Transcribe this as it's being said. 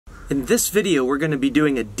In this video, we're going to be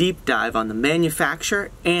doing a deep dive on the manufacture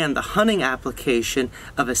and the hunting application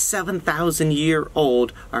of a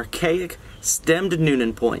 7,000-year-old archaic stemmed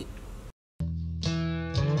Newnan point.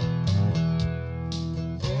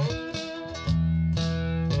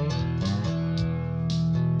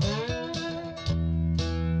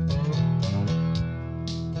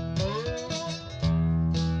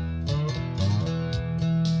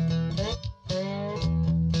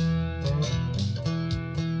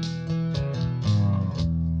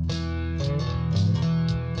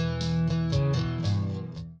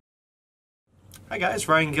 Hi guys,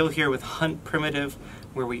 Ryan Gill here with Hunt Primitive,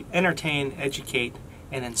 where we entertain, educate,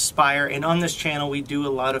 and inspire. And on this channel we do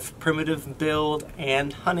a lot of primitive build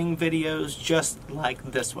and hunting videos just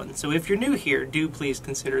like this one. So if you're new here, do please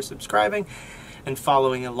consider subscribing and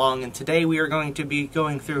following along. And today we are going to be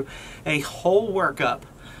going through a whole workup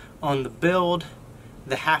on the build,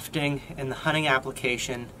 the hafting, and the hunting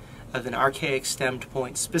application of an archaic stemmed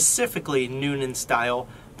point, specifically Newnan style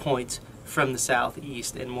points from the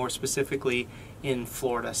southeast, and more specifically in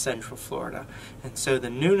Florida, Central Florida. And so the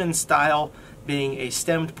Newnan style being a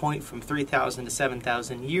stemmed point from 3,000 to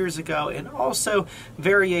 7,000 years ago, and also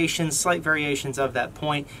variations, slight variations of that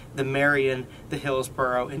point, the Marion, the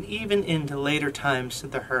Hillsborough, and even into later times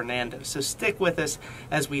the Hernando. So stick with us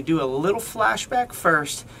as we do a little flashback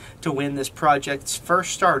first to when this project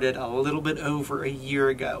first started a little bit over a year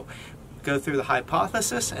ago. Go through the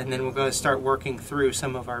hypothesis, and then we're going to start working through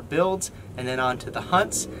some of our builds, and then on to the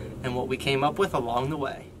hunts and what we came up with along the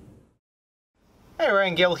way. Hey,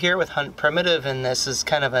 Ryan Gill here with Hunt Primitive, and this is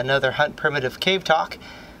kind of another Hunt Primitive cave talk.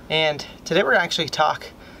 And today we're going to actually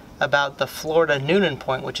talk about the Florida Newnan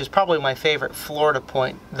point, which is probably my favorite Florida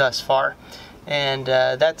point thus far. And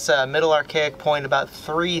that's a middle archaic point about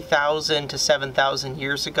 3,000 to 7,000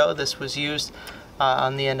 years ago. This was used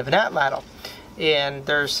on the end of an Atlatl. And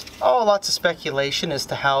there's lots of speculation as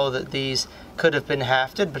to how these could have been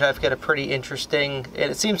hafted, but I've got a pretty interesting, and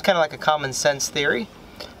it seems kind of like a common sense theory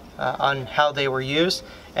on how they were used.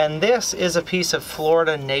 And this is a piece of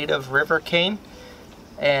Florida native river cane,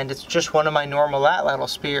 and it's just one of my normal Atlatl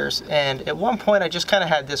spears. And at one point I just kind of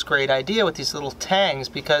had this great idea with these little tangs,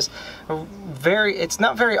 because it's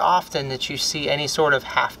not very often that you see any sort of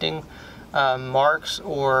hafting marks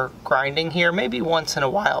or grinding here, maybe once in a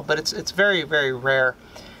while, but it's very, very rare.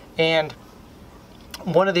 And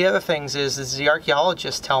one of the other things is the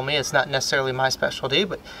archaeologists tell me, it's not necessarily my specialty,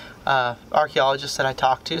 but archaeologists that I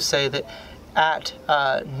talk to say that at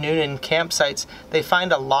Newnan campsites they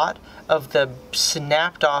find a lot of the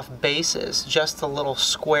snapped off bases, just the little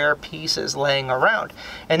square pieces laying around.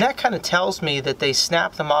 And that kind of tells me that they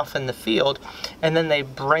snap them off in the field and then they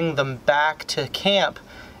bring them back to camp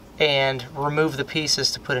and remove the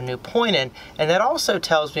pieces to put a new point in. And that also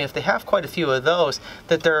tells me, if they have quite a few of those,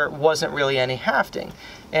 that there wasn't really any hafting.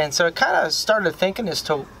 And so I kind of started thinking as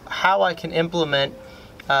to how I can implement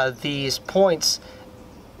these points.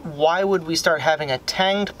 Why would we start having a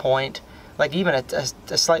tanged point, like even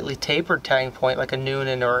a slightly tapered tanged point like a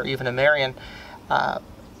Newnan or even a Marion,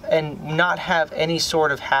 and not have any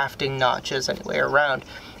sort of hafting notches anywhere around?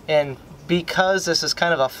 And because this is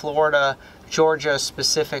kind of a Florida, Georgia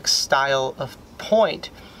specific style of point,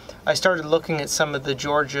 I started looking at some of the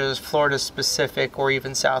Georgia's, Florida specific, or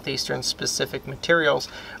even southeastern specific materials,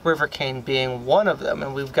 river cane being one of them.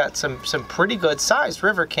 And we've got some pretty good sized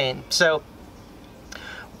river cane. So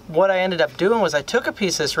what I ended up doing was I took a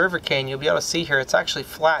piece of this river cane, you'll be able to see here, it's actually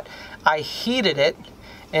flat. I heated it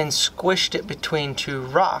and squished it between two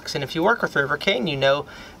rocks. And if you work with river cane, you know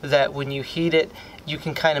that when you heat it, you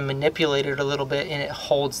can kind of manipulate it a little bit and it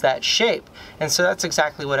holds that shape. And so that's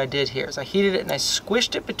exactly what I did here, is I heated it and I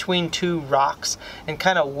squished it between two rocks and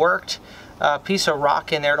kind of worked a piece of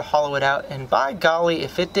rock in there to hollow it out. And by golly,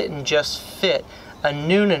 if it didn't just fit a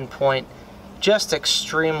Newnan point just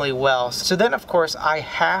extremely well. So then of course I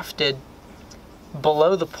hafted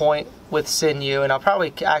below the point with sinew, and I'll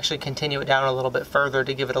probably actually continue it down a little bit further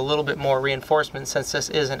to give it a little bit more reinforcement, since this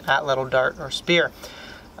is an Atlatl dart or spear.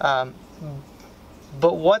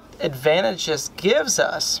 But what advantage this gives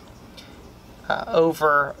us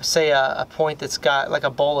over, say, a point that's got, like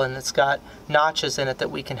a Bolin that's got notches in it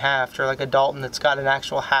that we can haft, or like a Dalton that's got an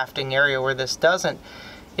actual hafting area where this doesn't,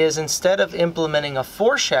 is instead of implementing a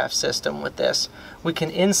four-shaft system with this, we can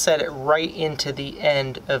inset it right into the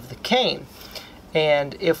end of the cane.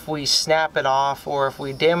 And if we snap it off, or if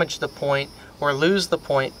we damage the point or lose the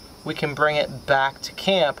point, we can bring it back to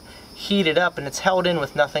camp, heat it up, and it's held in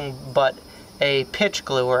with nothing but a pitch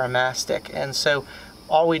glue or a mastic. And so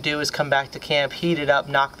all we do is come back to camp, heat it up,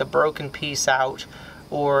 knock the broken piece out,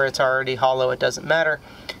 or it's already hollow, it doesn't matter.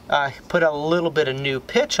 put a little bit of new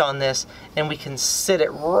pitch on this, and we can sit it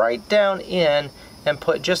right down in and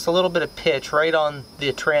put just a little bit of pitch right on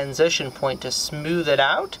the transition point to smooth it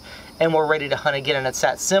out, and we're ready to hunt again. And it's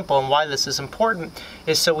that simple. And why this is important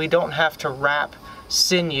is so we don't have to wrap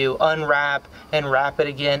sinew, unwrap and wrap it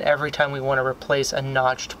again every time we want to replace a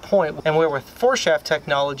notched point. And where with foreshaft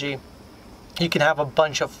technology, you can have a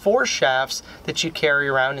bunch of foreshafts that you carry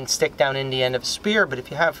around and stick down in the end of a spear. But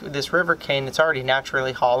if you have this river cane, it's already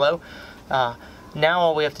naturally hollow. Now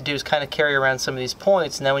all we have to do is kind of carry around some of these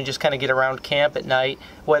points, and then we just kind of get around camp at night,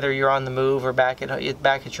 whether you're on the move or back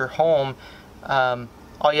at your home.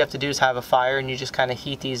 All you have to do is have a fire, and you just kind of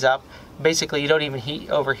heat these up. Basically, you don't even heat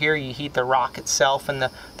over here, you heat the rock itself, and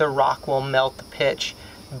the rock will melt the pitch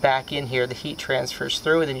back in here. The heat transfers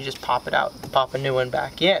through, and then you just pop it out, pop a new one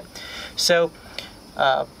back in. So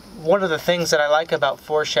one of the things that I like about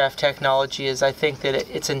foreshaft technology is I think that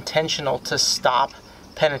it's intentional to stop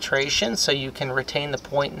penetration so you can retain the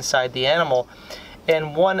point inside the animal.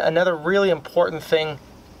 And another really important thing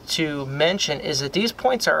to mention is that these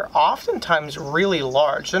points are oftentimes really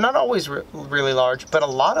large. They're not always really large, but a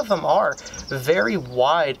lot of them are very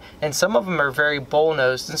wide, and some of them are very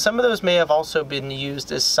bull-nosed, and some of those may have also been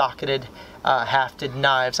used as socketed, hafted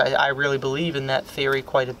knives. I really believe in that theory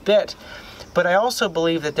quite a bit. But I also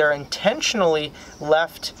believe that they're intentionally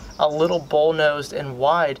left a little bull-nosed and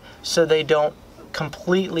wide so they don't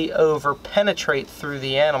completely over penetrate through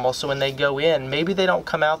the animal. So when they go in, maybe they don't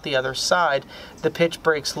come out the other side, the pitch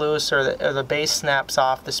breaks loose, or the base snaps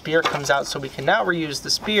off, the spear comes out, so we can now reuse the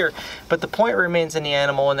spear, but the point remains in the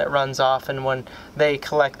animal and it runs off. And when they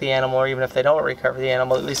collect the animal, or even if they don't recover the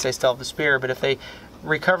animal, at least they still have the spear. But if they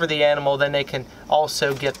recover the animal, then they can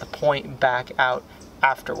also get the point back out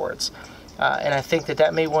afterwards. And I think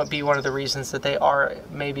that may be one of the reasons that they are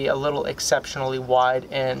maybe a little exceptionally wide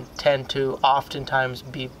and tend to oftentimes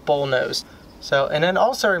be bull-nosed. So, and then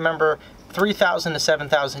also remember, 3,000 to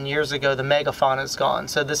 7,000 years ago, the megafauna is gone.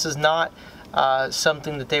 So this is not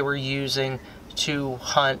something that they were using to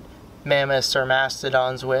hunt mammoths or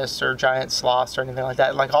mastodons with, or giant sloths or anything like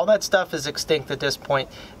that. Like, all that stuff is extinct at this point.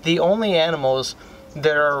 The only animals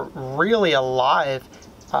that are really alive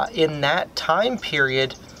in that time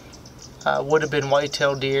period would have been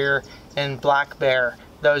white-tailed deer and black bear.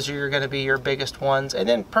 Those are going to be your biggest ones, and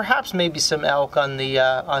then perhaps maybe some elk on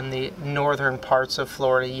the northern parts of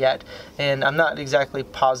Florida yet. And I'm not exactly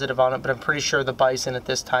positive on it, but I'm pretty sure the bison at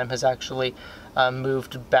this time has actually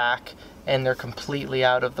moved back, and they're completely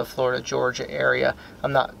out of the Florida-Georgia area.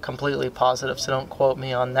 I'm not completely positive, so don't quote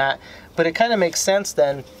me on that. But it kind of makes sense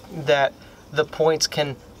then that the points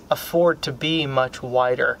can afford to be much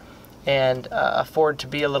wider and afford to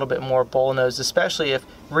be a little bit more bull-nosed, especially if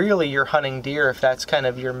really you're hunting deer, if that's kind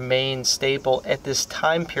of your main staple at this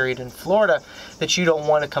time period in Florida, that you don't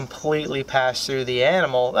want to completely pass through the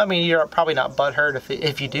animal. I mean, you're probably not butthurt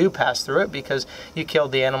if you do pass through it, because you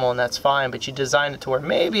killed the animal and that's fine, but you designed it to where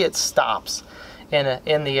maybe it stops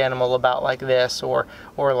in the animal about like this or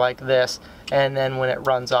like this, and then when it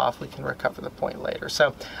runs off we can recover the point later.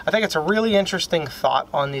 So I think it's a really interesting thought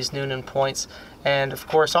on these Newnan points. And of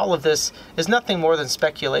course, all of this is nothing more than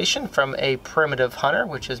speculation from a primitive hunter,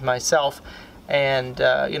 which is myself. And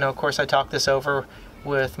you know, of course, I talked this over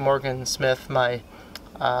with Morgan Smith, my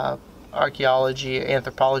archaeology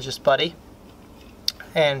anthropologist buddy,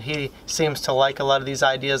 and he seems to like a lot of these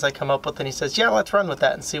ideas I come up with, and he says, yeah, let's run with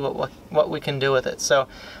that and see what we can do with it. So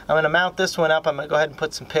I'm going to mount this one up. I'm going to go ahead and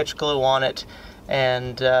put some pitch glue on it.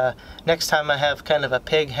 And next time I have kind of a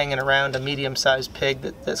pig hanging around, a medium-sized pig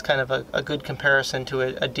that's kind of a good comparison to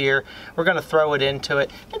a deer, we're going to throw it into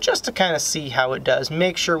it, and just to kind of see how it does.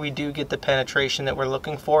 Make sure we do get the penetration that we're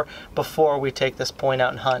looking for before we take this point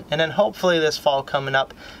out and hunt. And then hopefully this fall coming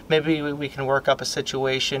up, maybe we can work up a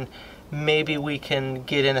situation. Maybe we can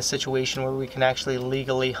get in a situation where we can actually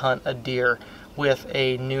legally hunt a deer with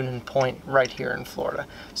a Newnan point right here in Florida.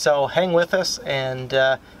 So hang with us, and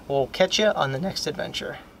we'll catch you on the next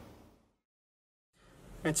adventure.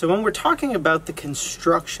 Alright, so when we're talking about the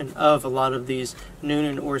construction of a lot of these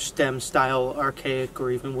Newnan or stem style archaic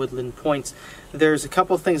or even woodland points, there's a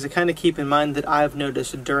couple things to kind of keep in mind that I've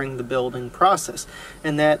noticed during the building process,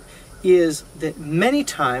 and that is that many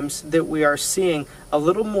times that we are seeing a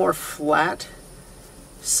little more flat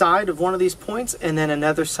side of one of these points, and then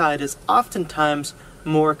another side is oftentimes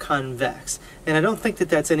more convex. And I don't think that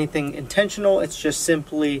that's anything intentional. It's just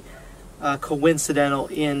simply coincidental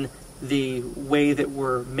in the way that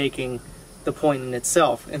we're making the point in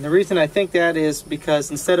itself. And the reason I think that is because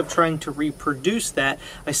instead of trying to reproduce that,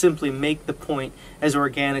 I simply make the point as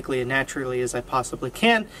organically and naturally as I possibly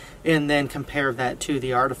can, and then compare that to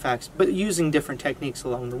the artifacts, but using different techniques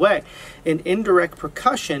along the way. And indirect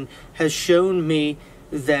percussion has shown me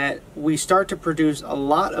that we start to produce a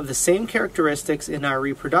lot of the same characteristics in our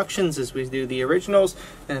reproductions as we do the originals.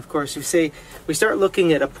 And of course, you see, we start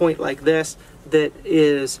looking at a point like this that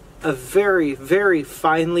is a very, very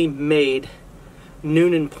finely made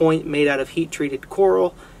Newnan point made out of heat-treated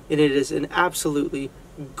coral, and it is an absolutely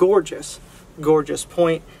gorgeous, gorgeous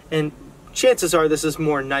point. And chances are this is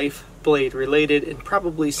more knife blade related, and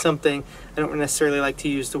probably something, I don't necessarily like to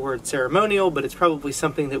use the word ceremonial, but it's probably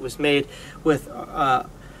something that was made with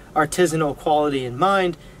artisanal quality in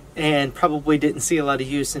mind, and probably didn't see a lot of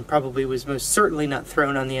use, and probably was most certainly not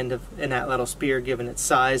thrown on the end of an Atlatl spear given its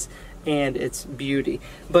size and its beauty.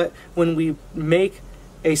 But when we make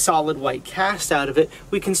a solid white cast out of it,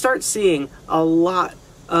 we can start seeing a lot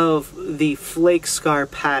of the flake scar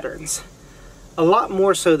patterns, a lot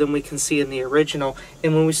more so than we can see in the original.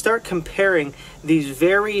 And when we start comparing these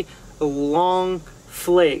very long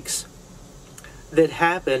flakes that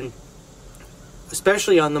happen,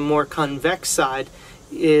 especially on the more convex side,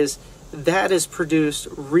 that is produced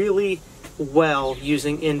really well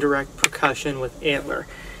using indirect percussion with antler.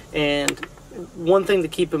 And one thing to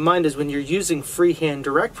keep in mind is when you're using freehand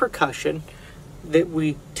direct percussion, that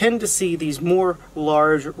we tend to see these more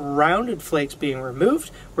large rounded flakes being removed,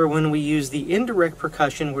 where when we use the indirect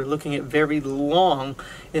percussion, we're looking at very long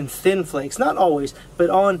and thin flakes. Not always, but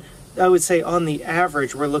I would say on the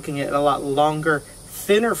average, we're looking at a lot longer,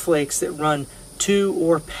 thinner flakes that run to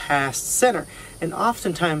or past center. And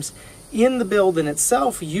oftentimes in the build in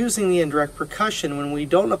itself, using the indirect percussion, when we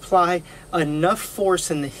don't apply enough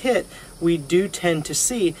force in the hit, we do tend to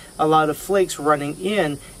see a lot of flakes running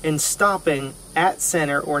in and stopping at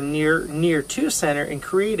center or near to center, and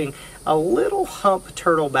creating a little hump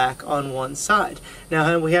turtleback on one side. Now,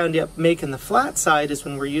 how we end up making the flat side is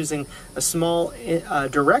when we're using a small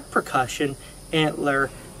direct percussion antler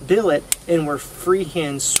billet and we're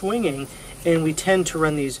freehand swinging, and we tend to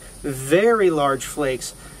run these very large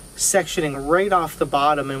flakes sectioning right off the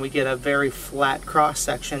bottom, and we get a very flat cross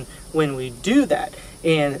section when we do that.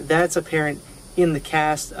 And that's apparent in the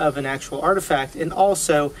cast of an actual artifact, and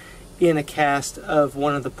also in a cast of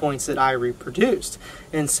one of the points that I reproduced.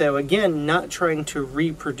 And so again, not trying to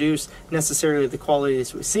reproduce necessarily the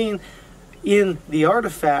qualities we've seen in the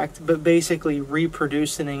artifact, but basically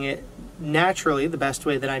reproducing it naturally the best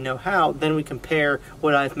way that I know how. Then we compare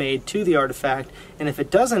what I've made to the artifact, and if it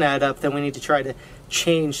doesn't add up, then we need to try to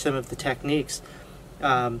change some of the techniques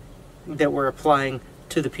that we're applying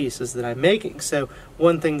to the pieces that I'm making. So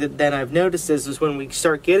one thing that then I've noticed is when we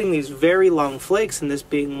start getting these very long flakes, and this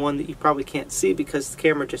being one that you probably can't see because the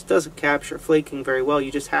camera just doesn't capture flaking very well,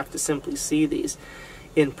 you just have to simply see these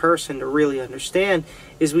in person to really understand,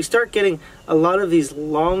 is we start getting a lot of these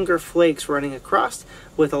longer flakes running across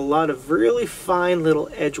with a lot of really fine little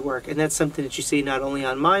edge work. And that's something that you see not only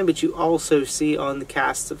on mine, but you also see on the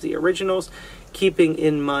casts of the originals, keeping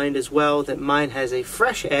in mind as well that mine has a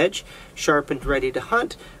fresh edge, sharpened, ready to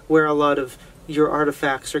hunt, where a lot of your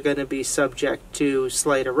artifacts are going to be subject to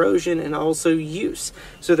slight erosion and also use.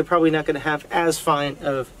 So they're probably not going to have as fine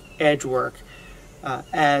of edge work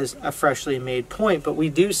as a freshly made point. But we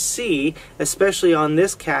do see, especially on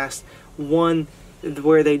this cast, one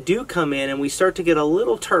where they do come in and we start to get a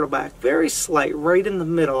little turtleback, very slight, right in the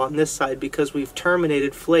middle on this side, because we've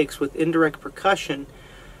terminated flakes with indirect percussion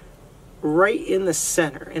right in the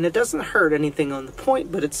center. And it doesn't hurt anything on the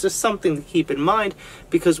point, but it's just something to keep in mind,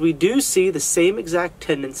 because we do see the same exact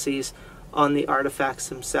tendencies on the artifacts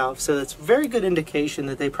themselves. So that's a very good indication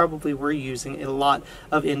that they probably were using a lot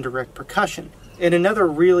of indirect percussion. And another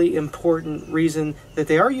really important reason that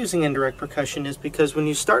they are using indirect percussion is because when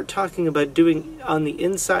you start talking about doing on the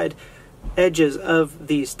inside edges of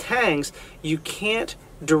these tangs, you can't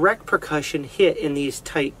direct percussion hit in these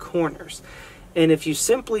tight corners. And if you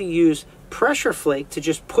simply use pressure flake to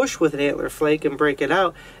just push with an antler flake and break it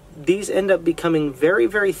out, these end up becoming very,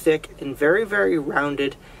 very thick and very, very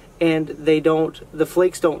rounded, and the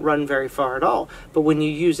flakes don't run very far at all. But when you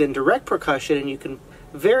use indirect percussion, and you can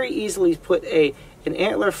very easily put an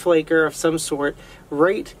antler flaker of some sort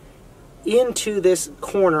right into this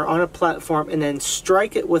corner on a platform and then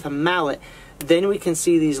strike it with a mallet, then we can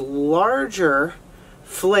see these larger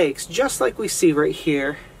flakes, just like we see right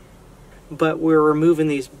here, but we're removing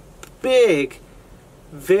these big,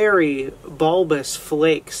 very bulbous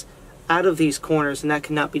flakes out of these corners, and that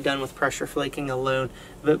cannot be done with pressure flaking alone.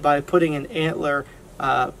 But by putting an antler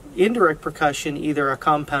indirect percussion, either a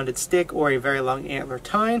compounded stick or a very long antler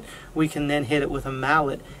tine, we can then hit it with a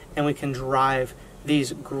mallet and we can drive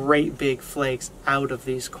these great big flakes out of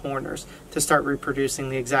these corners to start reproducing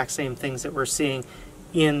the exact same things that we're seeing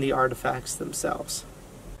in the artifacts themselves.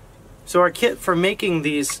 So our kit for making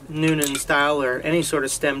these Newnan style or any sort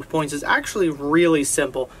of stemmed points is actually really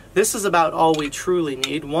simple. This is about all we truly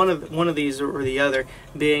need. One of these or the other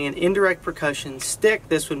being an indirect percussion stick,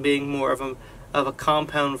 this one being more of a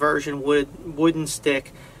compound version, wooden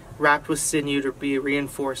stick wrapped with sinew to be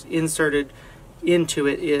reinforced. Inserted into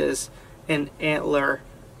it is an antler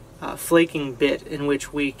flaking bit in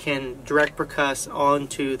which we can direct percuss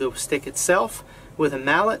onto the stick itself with a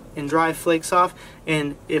mallet and drive flakes off.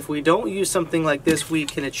 And if we don't use something like this, we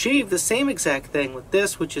can achieve the same exact thing with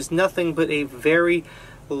this, which is nothing but a very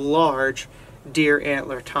large deer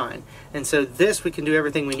antler tine. And so this, we can do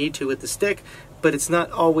everything we need to with the stick, but it's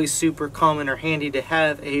not always super common or handy to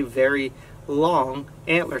have a very long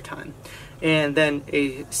antler tine. And then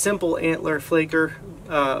a simple antler flaker,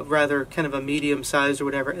 rather kind of a medium size or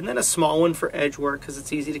whatever, and then a small one for edge work because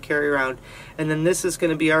it's easy to carry around. And then this is going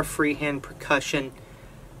to be our freehand percussion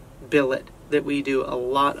billet that we do a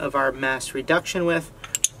lot of our mass reduction with.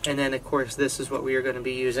 And then of course this is what we are going to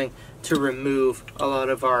be using to remove a lot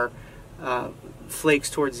of our flakes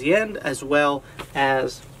towards the end, as well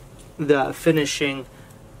as the finishing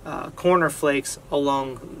corner flakes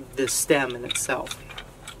along the stem in itself.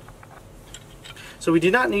 So we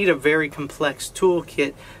do not need a very complex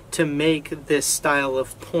toolkit to make this style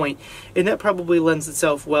of point, and that probably lends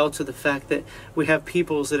itself well to the fact that we have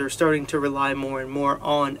peoples that are starting to rely more and more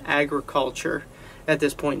on agriculture at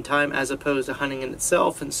this point in time as opposed to hunting in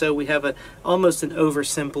itself, and so we have almost an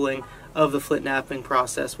oversimpling of the FlintKnapping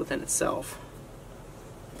process within itself.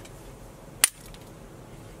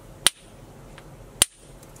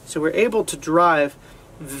 So we're able to drive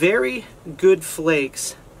very good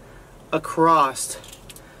flakes across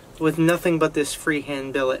with nothing but this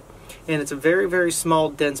freehand billet. And it's a very, very small,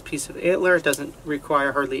 dense piece of antler. It doesn't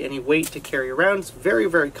require hardly any weight to carry around. It's a very,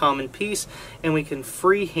 very common piece, and we can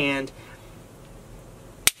freehand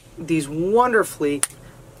these wonderfully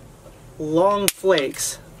long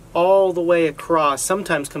flakes all the way across,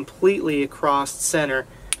 sometimes completely across center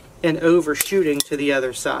and overshooting to the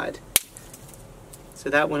other side. So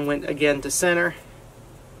that one went again to center.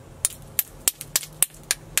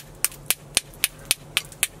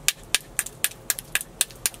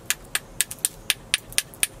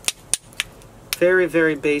 Very,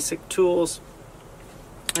 very basic tools,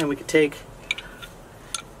 and we could take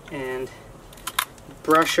and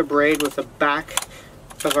brush a braid with the back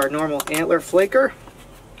of our normal antler flaker,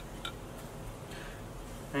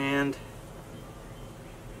 and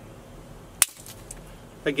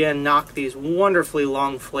again knock these wonderfully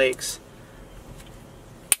long flakes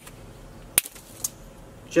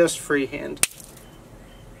just freehand.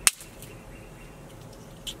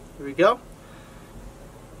 Here we go.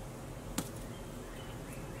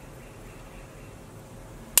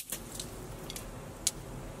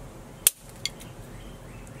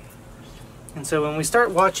 And so when we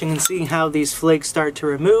start watching and seeing how these flakes start to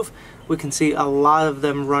remove, we can see a lot of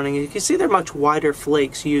them running. You can see they're much wider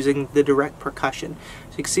flakes using the direct percussion.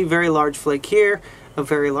 So you can see very large flake here, a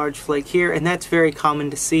very large flake here, and that's very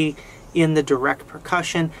common to see in the direct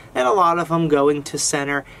percussion, and a lot of them going to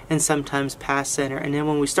center and sometimes past center. And then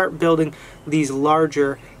when we start building these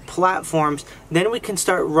larger platforms, then we can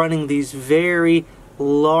start running these very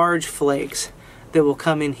large flakes that will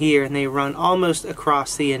come in here, and they run almost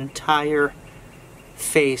across the entire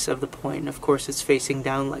face of the point. And of course it's facing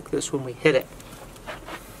down like this when we hit it.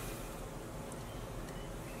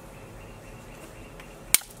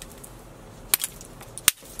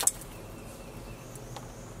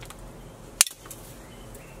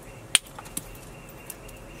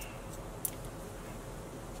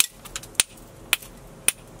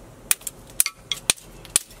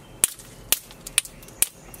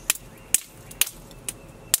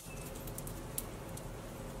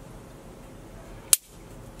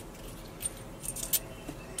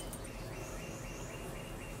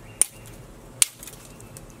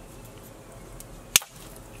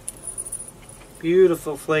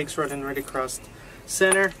 Beautiful flakes running right across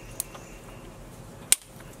center.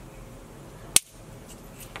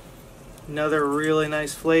 Another really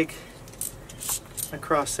nice flake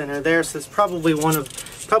across center there. So it's probably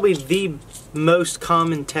probably the most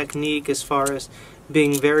common technique as far as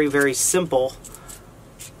being very, very simple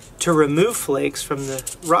to remove flakes from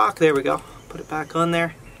the rock. There we go. Put it back on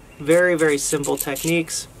there. Very, very simple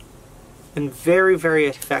techniques and very, very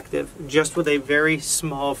effective just with a very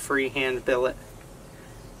small freehand billet.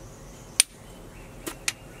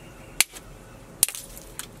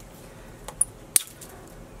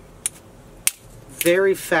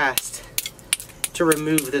 very fast to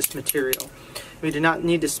remove this material. We do not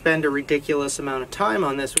need to spend a ridiculous amount of time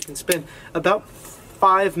on this. We can spend about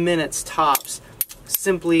 5 minutes tops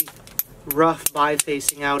simply rough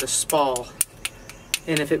bifacing out a spall.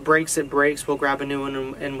 And if it breaks, it breaks. We'll grab a new one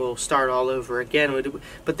and we'll start all over again.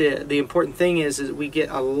 But the important thing is we get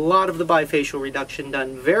a lot of the bifacial reduction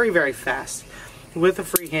done very, very fast with a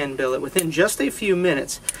freehand billet within just a few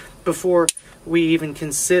minutes before we even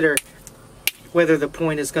consider whether the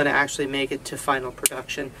point is going to actually make it to final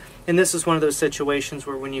production. And this is one of those situations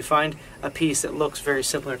where when you find a piece that looks very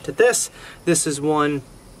similar to this is one,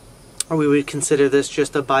 or we would consider this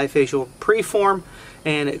just a bifacial preform.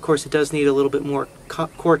 And of course it does need a little bit more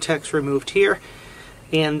cortex removed here.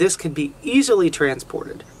 And this could be easily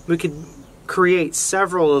transported. We could create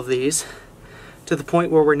several of these to the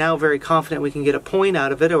point where we're now very confident we can get a point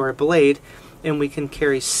out of it, or a blade, and we can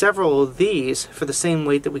carry several of these for the same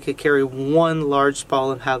weight that we could carry one large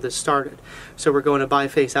spall and have this started. So we're going to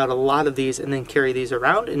biface out a lot of these and then carry these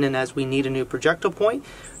around, and then as we need a new projectile point,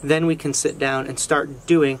 then we can sit down and start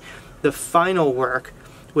doing the final work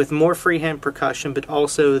with more freehand percussion, but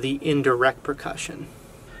also the indirect percussion.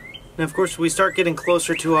 And of course, we start getting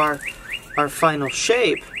closer to our final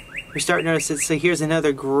shape. We start noticing, so here's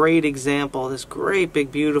another great example, this great big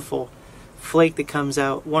beautiful flake that comes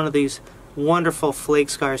out, one of these wonderful flake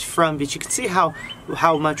scars from, but you can see how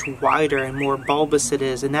much wider and more bulbous it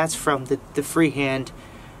is, and that's from the freehand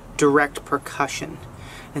direct percussion.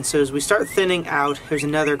 And so as we start thinning out, here's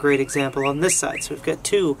another great example on this side. So we've got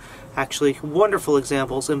two actually wonderful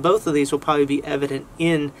examples, and both of these will probably be evident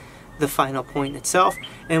in the final point itself.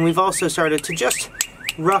 And we've also started to just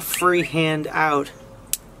rough freehand out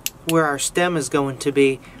where our stem is going to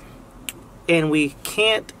be, and we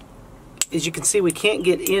can't, as you can see, we can't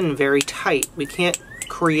get in very tight. We can't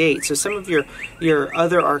create. So some of your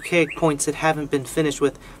other archaic points that haven't been finished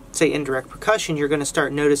with, say, indirect percussion, you're going to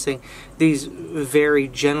start noticing these very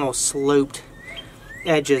gentle sloped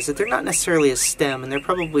edges that they're not necessarily a stem, and they're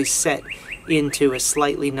probably set into a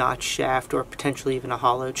slightly notched shaft, or potentially even a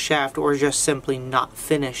hollowed shaft, or just simply not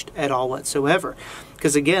finished at all whatsoever.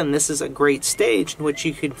 Because again, this is a great stage in which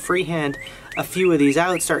you can freehand a few of these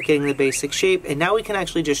out, start getting the basic shape, and now we can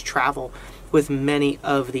actually just travel with many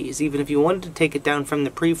of these. Even if you wanted to take it down from the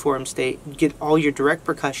preform state, get all your direct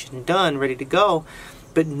percussion done, ready to go,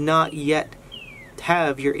 but not yet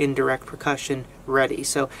have your indirect percussion ready.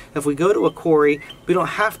 So if we go to a quarry, we don't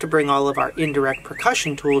have to bring all of our indirect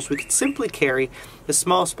percussion tools. We could simply carry a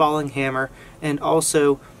small spalling hammer and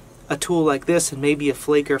also a tool like this, and maybe a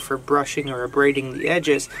flaker for brushing or abrading the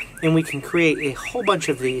edges, and we can create a whole bunch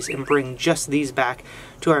of these and bring just these back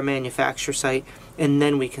to our manufacture site, and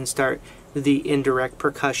then we can start the indirect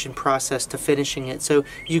percussion process to finishing it. So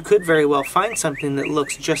you could very well find something that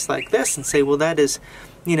looks just like this and say, well, that is,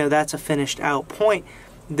 you know, that's a finished out point,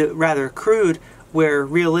 rather crude, where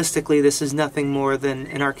realistically this is nothing more than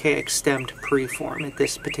an archaic stemmed preform at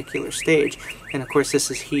this particular stage. And of course this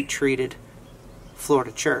is heat treated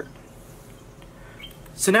Florida chert.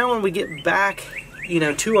 So now when we get back, you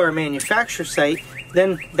know, to our manufacture site,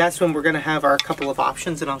 then that's when we're going to have our couple of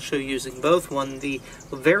options, and I'll show you using both. One, the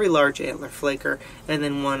very large antler flaker, and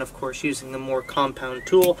then one, of course, using the more compound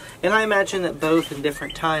tool. And I imagine that both in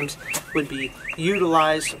different times would be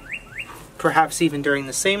utilized, perhaps even during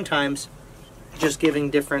the same times, just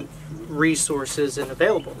giving different resources and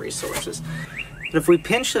available resources. But if we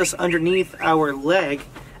pinch this underneath our leg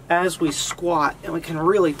as we squat, and we can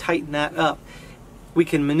really tighten that up, we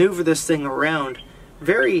can maneuver this thing around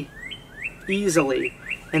very easily,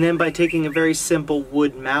 and then by taking a very simple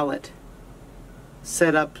wood mallet,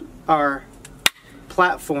 set up our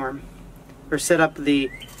platform, or set up the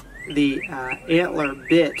antler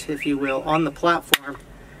bit, if you will, on the platform,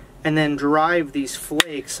 and then drive these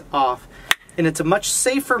flakes off. And it's a much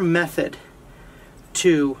safer method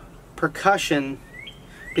to percussion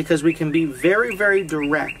because we can be very, very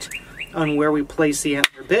direct on where we place the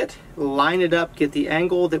antler bit, line it up, get the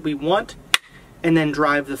angle that we want, and then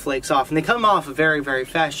drive the flakes off. And they come off very, very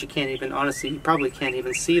fast. You can't even, honestly, you probably can't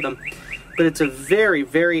even see them. But it's a very,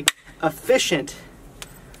 very efficient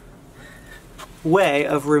way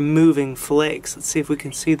of removing flakes. Let's see if we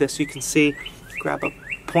can see this. You can see, grab a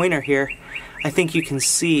pointer here. I think you can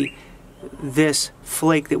see this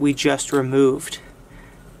flake that we just removed.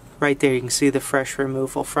 Right there, you can see the fresh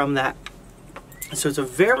removal from that. So it's a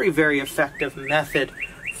very, very effective method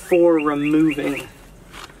for removing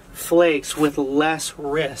flakes with less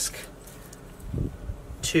risk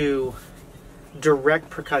to direct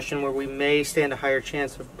percussion, where we may stand a higher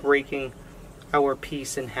chance of breaking our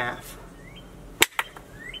piece in half.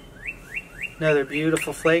 Another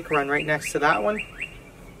beautiful flake run right next to that one.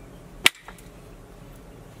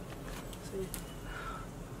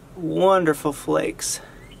 Wonderful flakes.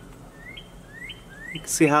 You can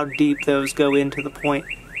see how deep those go into the point.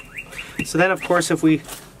 So then, of course, if we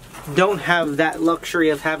don't have that luxury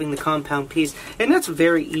of having the compound piece, and that's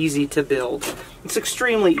very easy to build. It's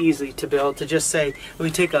extremely easy to build, to just say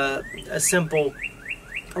we take a simple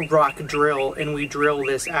rock drill and we drill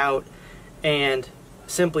this out and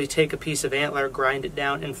simply take a piece of antler, grind it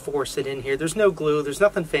down, and force it in here. There's no glue, there's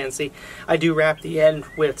nothing fancy. I do wrap the end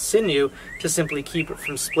with sinew to simply keep it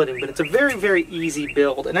from splitting, but it's a very, very easy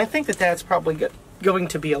build, and I think that that's probably going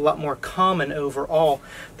to be a lot more common overall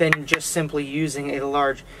than just simply using a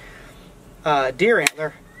large deer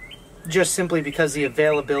antler, just simply because the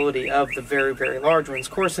availability of the very, very large ones.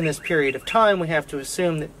 Of course, in this period of time, we have to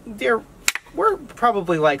assume that we're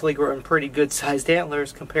probably likely growing pretty good sized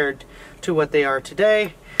antlers compared to what they are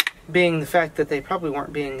today, being the fact that they probably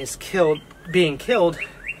weren't being killed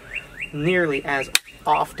nearly as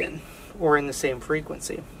often or in the same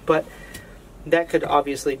frequency. But that could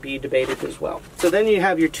obviously be debated as well. So then you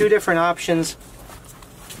have your two different options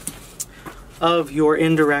of your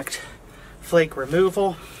indirect flake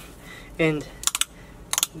removal, and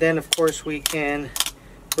then of course we can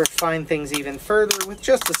refine things even further with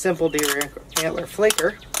just a simple deer antler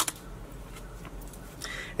flaker.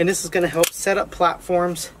 And this is going to help set up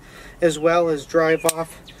platforms as well as drive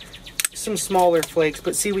off some smaller flakes.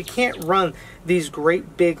 But see, we can't run these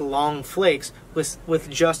great big long flakes with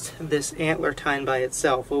just this antler tine by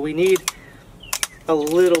itself. Well, we need a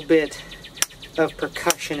little bit of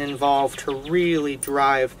percussion involved to really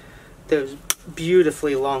drive those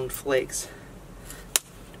beautifully long flakes.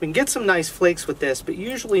 We can get some nice flakes with this, but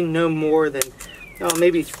usually no more than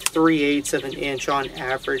maybe 3/8 of an inch on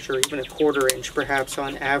average, or even a 1/4 inch perhaps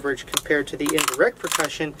on average, compared to the indirect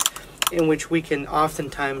percussion, in which we can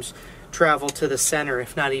oftentimes travel to the center,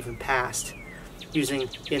 if not even past, using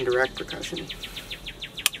indirect percussion.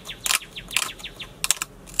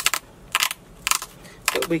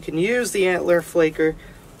 But we can use the antler flaker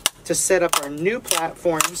to set up our new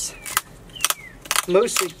platforms,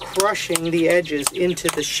 mostly crushing the edges into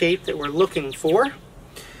the shape that we're looking for,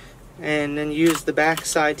 and then use the back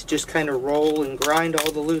side to just kind of roll and grind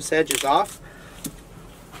all the loose edges off.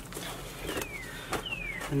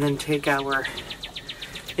 And then take our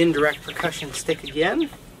indirect percussion stick again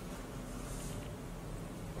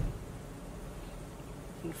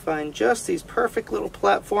and find just these perfect little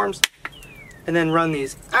platforms, and then run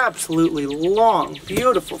these absolutely long,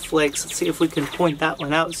 beautiful flakes. Let's see if we can point that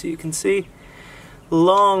one out so you can see.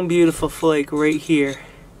 Long, beautiful flake right here,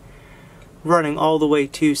 running all the way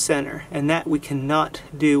to center, and that we cannot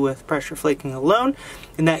do with pressure flaking alone,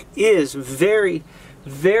 and that is very,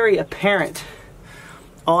 very apparent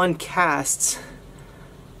on casts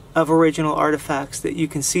of original artifacts, that you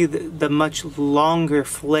can see the much longer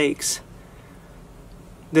flakes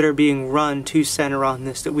that are being run to center on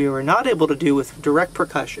this, that we were not able to do with direct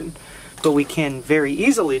percussion, but we can very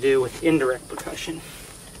easily do with indirect percussion.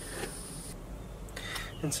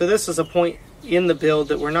 And so this is a point in the build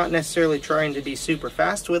that we're not necessarily trying to be super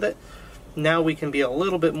fast with it. Now we can be a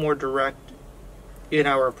little bit more direct in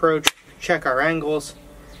our approach, check our angles,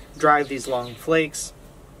 drive these long flakes,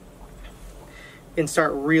 and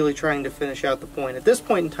start really trying to finish out the point. At this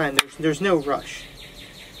point in time, there's no rush.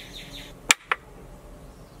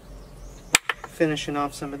 Finishing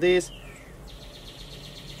off some of these.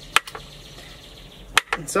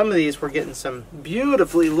 And some of these we're getting some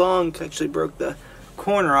beautifully long, actually broke the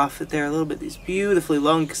corner off it there a little bit. These beautifully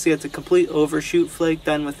long, you can see it's a complete overshoot flake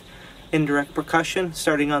done with indirect percussion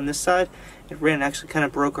starting on this side. It ran, actually kind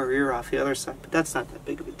of broke our ear off the other side, but that's not that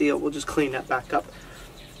big of a deal. We'll just clean that back up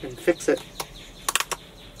and fix it.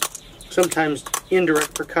 Sometimes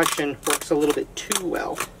indirect percussion works a little bit too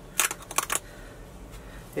well,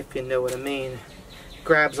 if you know what I mean.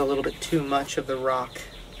 Grabs a little bit too much of the rock.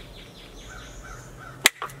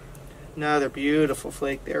 Another beautiful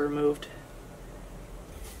flake there removed.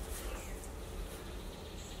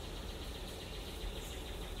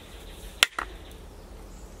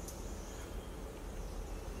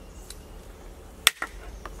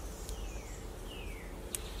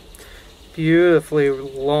 Beautifully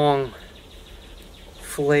long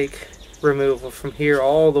flake removal from here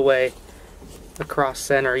all the way across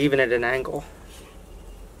center, even at an angle.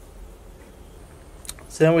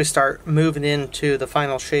 So then we start moving into the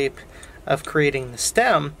final shape of creating the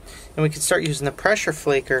stem, and we can start using the pressure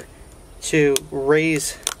flaker to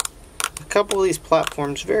raise a couple of these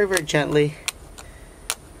platforms very, very gently.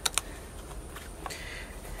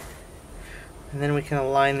 And then we can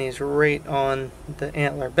align these right on the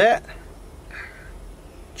antler bit.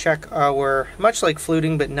 check our, much like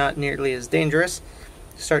fluting but not nearly as dangerous,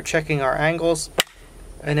 start checking our angles,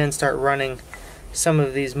 and then start running some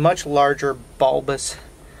of these much larger bulbous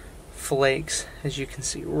flakes, as you can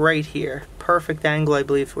see right here. Perfect angle, I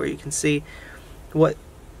believe, where you can see what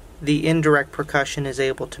the indirect percussion is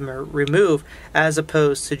able to remove, as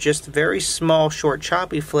opposed to just very small, short,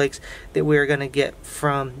 choppy flakes that we're going to get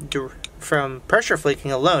from pressure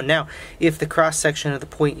flaking alone. Now, if the cross section of the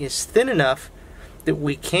point is thin enough that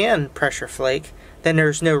we can pressure flake, then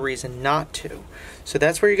there's no reason not to. So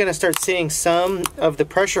that's where you're going to start seeing some of the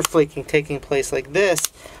pressure flaking taking place like this,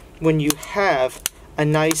 when you have a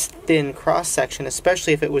nice thin cross section,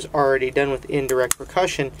 especially if it was already done with indirect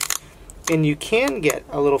percussion. And you can get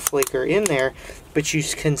a little flaker in there, but you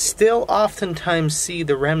can still oftentimes see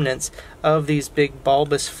the remnants of these big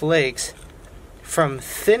bulbous flakes from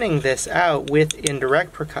thinning this out with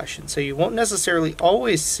indirect percussion. So you won't necessarily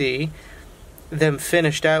always see them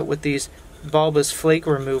finished out with these bulbous flake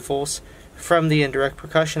removals from the indirect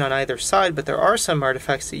percussion on either side, but there are some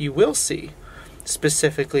artifacts that you will see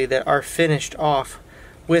specifically that are finished off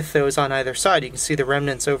with those on either side. You can see the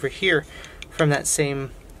remnants over here from that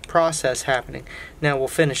same process happening. Now we'll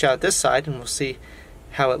finish out this side and we'll see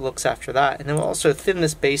how it looks after that. And then we'll also thin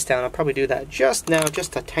this base down. I'll probably do that just now,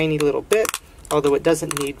 just a tiny little bit, although it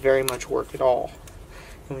doesn't need very much work at all.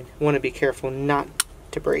 And we want to be careful not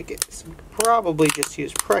to break it. So we can probably just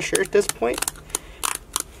use pressure at this point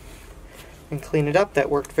and clean it up. That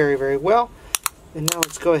worked very, very well. And now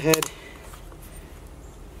let's go ahead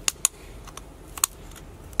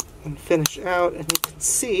and finish out, and you can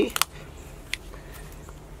see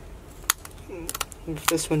if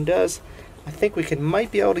this one does. I think we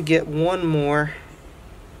might be able to get one more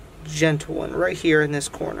gentle one right here in this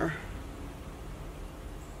corner.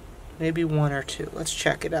 Maybe one or two. Let's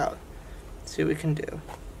check it out. See what we can do.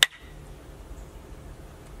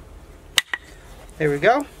 There we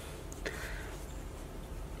go.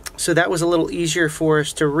 So that was a little easier for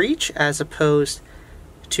us to reach as opposed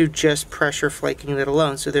to just pressure flaking it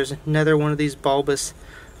alone. So there's another one of these bulbous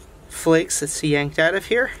flakes that's yanked out of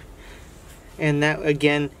here. And that,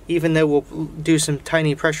 again, even though we'll do some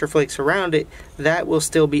tiny pressure flakes around it, that will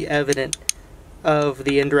still be evident of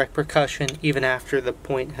the indirect percussion even after the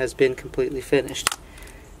point has been completely finished,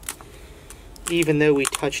 even though we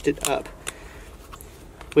touched it up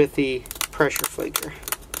with the pressure flaker.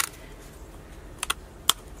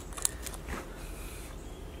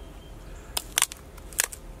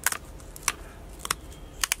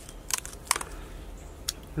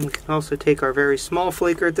 And we can also take our very small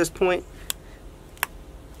flaker at this point.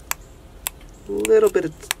 A little bit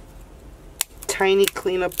of tiny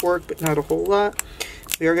cleanup work, but not a whole lot.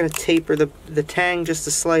 We are going to taper the tang just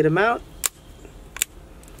a slight amount.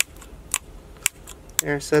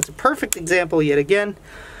 There, so that's a perfect example yet again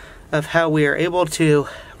of how we are able to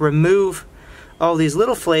remove all these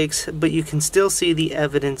little flakes, but you can still see the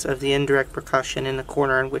evidence of the indirect percussion in the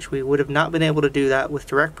corner, in which we would have not been able to do that with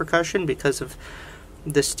direct percussion because of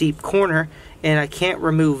the steep corner, and I can't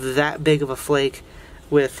remove that big of a flake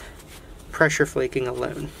with pressure flaking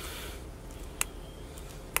alone.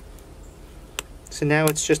 So now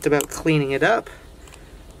it's just about cleaning it up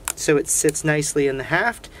so it sits nicely in the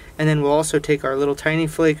haft, and then we'll also take our little tiny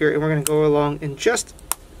flaker and we're going to go along and just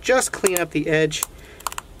clean up the edge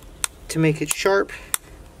to make it sharp.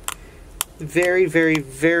 Very, very,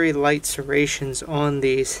 very light serrations on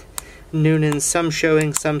these Newnan, some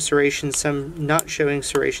showing some serrations, some not showing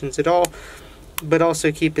serrations at all. But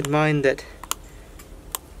also keep in mind that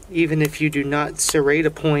even if you do not serrate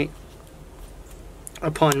a point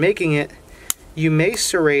upon making it, you may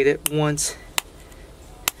serrate it once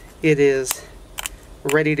it is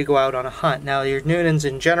ready to go out on a hunt. Now, your Newnans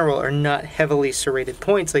in general are not heavily serrated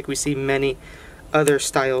points like we see many other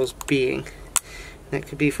styles being. That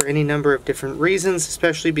could be for any number of different reasons,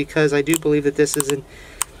 especially because I do believe that this is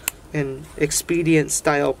an expedient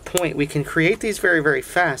style point. We can create these very, very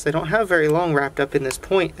fast. I don't have very long wrapped up in this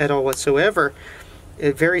point at all whatsoever.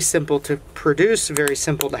 Very simple to produce, very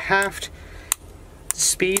simple to haft.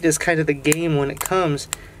 Speed is kind of the game when it comes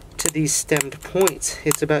to these stemmed points.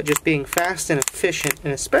 It's about just being fast and efficient,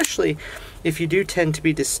 and especially if you do tend to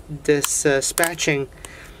be dispatching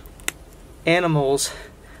animals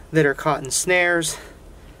that are caught in snares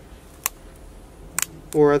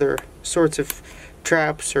or other sorts of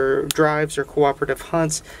traps or drives or cooperative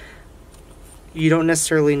hunts. You don't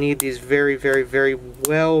necessarily need these very, very, very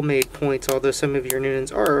well-made points, although some of your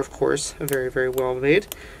Newnans are, of course, very, very well-made.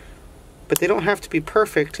 But they don't have to be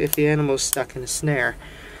perfect if the animal is stuck in a snare.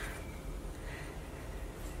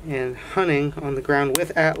 And hunting on the ground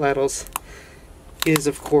with atlatls is,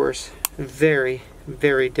 of course, very,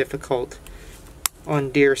 very difficult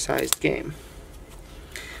on deer-sized game.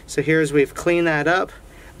 So here's we've cleaned that up.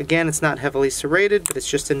 Again, it's not heavily serrated, but it's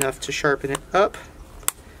just enough to sharpen it up.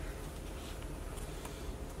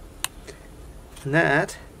 And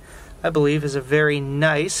that, I believe, is a very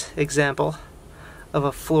nice example of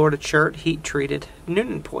a Florida chert heat-treated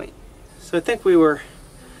Newnan point. So I think we were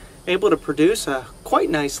able to produce a quite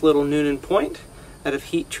nice little Newnan point out of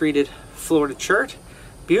heat-treated Florida chert.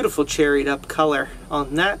 Beautiful cherried up color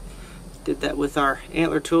on that. Did that with our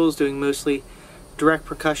antler tools, doing mostly direct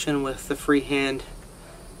percussion with the freehand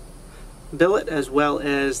billet as well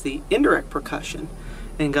as the indirect percussion,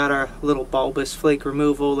 and got our little bulbous flake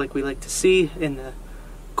removal like we like to see in the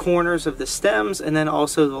corners of the stems, and then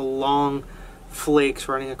also the long flakes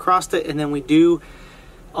running across it. And then we do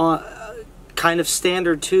kind of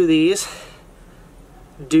standard to these,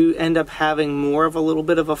 do end up having more of a little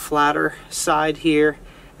bit of a flatter side here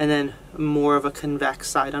and then more of a convex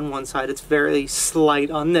side on one side. It's very slight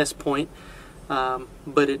on this point,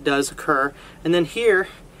 but it does occur. And then here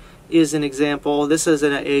is an example. This is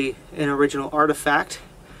an original artifact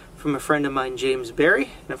from a friend of mine, James Berry,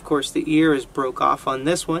 and of course the ear is broke off on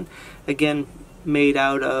this one. Again, made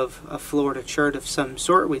out of a Florida chert of some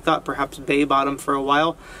sort. We thought perhaps bay bottom for a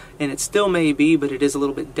while, and it still may be, but it is a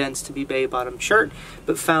little bit dense to be bay bottom chert,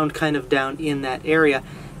 but found kind of down in that area.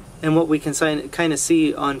 And what we can kind of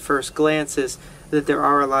see on first glance is that there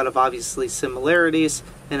are a lot of obviously similarities,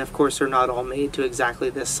 and of course they're not all made to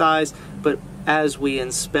exactly this size, but as we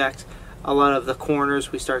inspect a lot of the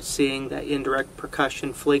corners, we start seeing that indirect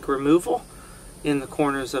percussion flake removal in the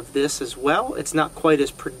corners of this as well. It's not quite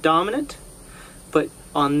as predominant, but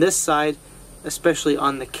on this side, especially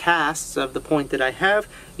on the casts of the point that I have,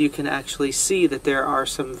 you can actually see that there are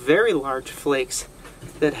some very large flakes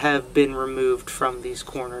that have been removed from these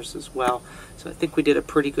corners as well. So I think we did a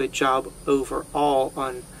pretty good job overall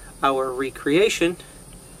on our recreation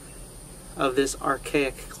of this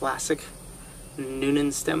archaic classic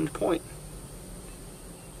Newnan stemmed point.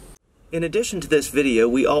 In addition to this video,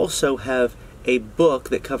 we also have a book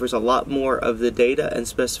that covers a lot more of the data and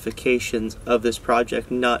specifications of this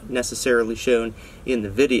project, not necessarily shown in the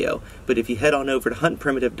video. But if you head on over to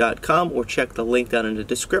huntprimitive.com or check the link down in the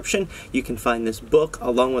description, you can find this book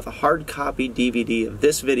along with a hard copy DVD of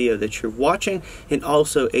this video that you're watching, and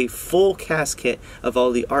also a full cast kit of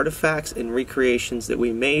all the artifacts and recreations that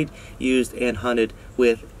we made, used, and hunted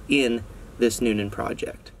with in this Newnan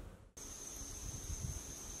project.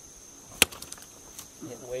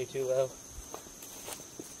 Getting way too low.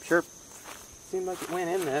 Sure. Seemed like it went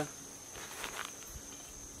in though.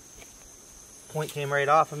 Point came right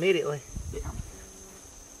off immediately. Yeah.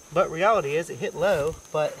 But reality is it hit low,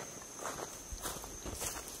 but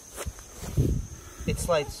it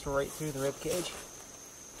slides straight through the rib cage.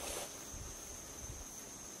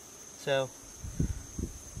 So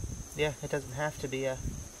yeah, it doesn't have to be a,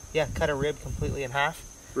 yeah, cut a rib completely in half.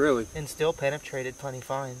 Really? And still penetrated plenty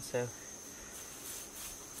fine, so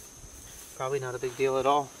probably not a big deal at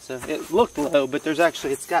all. So it looked low, but there's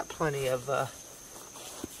actually, it's got plenty of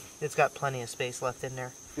space left in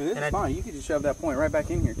there. Yeah, this is fine. You could just shove that point right back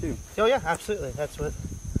in here too. Oh yeah, absolutely. That's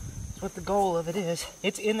what the goal of it is.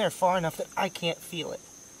 It's in there far enough that I can't feel it.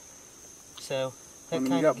 So that, I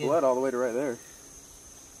mean, you got blood all the way to right there.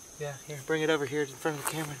 Yeah, here, bring it over here in front of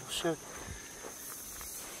the camera and we'll show it.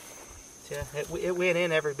 So yeah, it went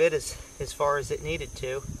in every bit as far as it needed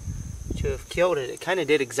to have killed it. It kind of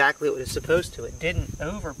did exactly what it was supposed to. It didn't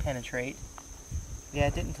over penetrate. Yeah,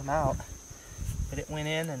 it didn't come out, but it went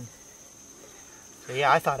in, and so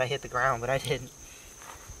yeah, I thought I hit the ground, but I didn't.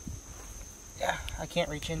 Yeah, I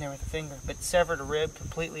can't reach in there with a finger, but severed a rib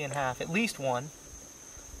completely in half, at least one.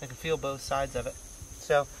 I can feel both sides of it.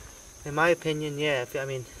 So in my opinion, yeah, I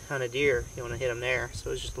mean, on a deer you want to hit them there,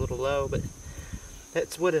 so it's just a little low, but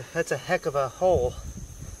that's a heck of a hole,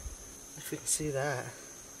 if we can see that.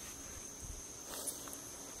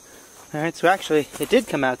 Alright, so actually it did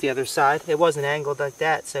come out the other side. It wasn't angled like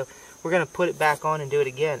that, so we're going to put it back on and do it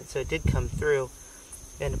again. So it did come through,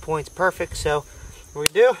 and the point's perfect. So what we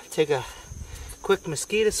do, take a quick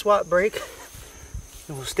mosquito swat break,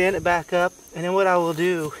 and we'll stand it back up. And then what I will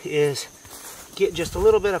do is get just a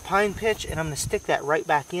little bit of pine pitch, and I'm going to stick that right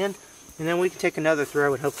back in. And then we can take another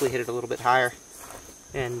throw and hopefully hit it a little bit higher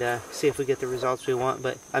and see if we get the results we want.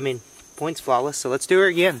 But, I mean, point's flawless, so let's do it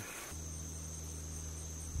again.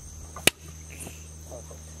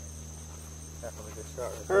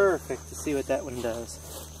 Perfect, to see what that one does.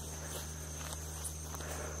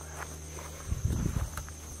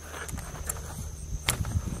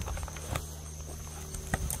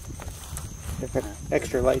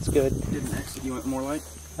 Extra light's good. You want more light?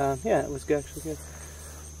 Yeah, it was good, actually good.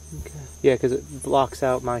 Okay. Yeah, because it blocks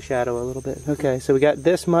out my shadow a little bit. Okay, so we got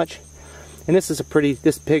this much, and this is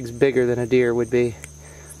this pig's bigger than a deer would be.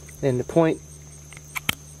 And the point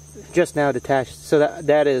just now detached, so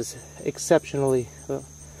that is exceptionally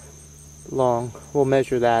long. We'll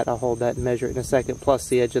measure that. I'll hold that and measure it in a second, plus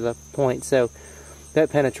the edge of the point. So that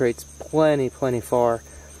penetrates plenty far.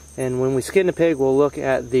 And when we skin the pig, we'll look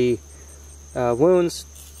at the wounds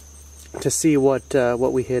to see what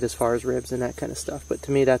we hit as far as ribs and that kind of stuff. But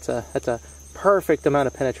to me, that's a perfect amount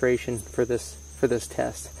of penetration for this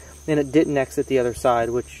test. And it didn't exit the other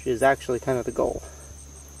side, which is actually kind of the goal.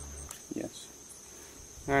 Yes.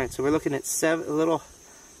 All right, so we're looking at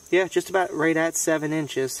just about right at 7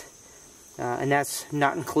 inches, and that's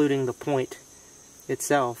not including the point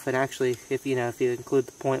itself. And actually, if you include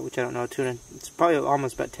the point, which I don't know, it's probably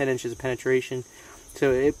almost about 10 inches of penetration.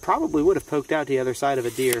 So it probably would have poked out the other side of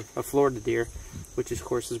a Florida deer, which of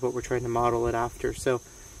course is what we're trying to model it after. So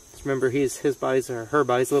just remember, her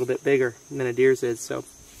body's a little bit bigger than a deer's is. So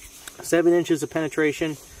 7 inches of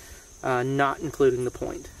penetration, not including the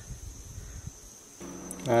point.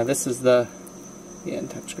 This is the in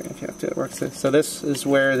touchscreen if you have to. It works. So this is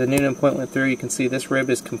where the Newnan point went through. You can see this rib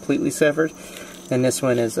is completely severed, and this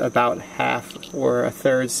one is about half or a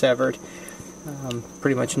third severed.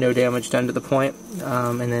 Pretty much no damage done to the point.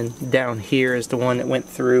 And then down here is the one that went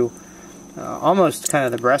through almost kind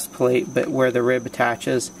of the breastplate, but where the rib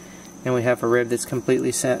attaches, and we have a rib that's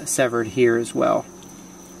completely severed here as well.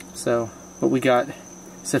 So, but we got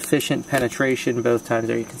sufficient penetration both times.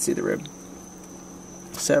 There you can see the rib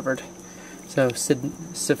severed. So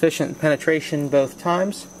sufficient penetration both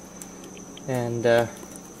times, and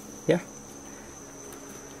yeah.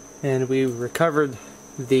 And we recovered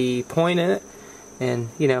the point in it, and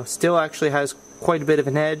still actually has quite a bit of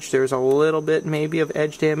an edge. There's a little bit maybe of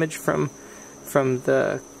edge damage from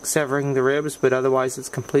the severing the ribs, but otherwise it's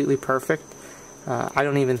completely perfect. I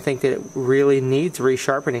don't even think that it really needs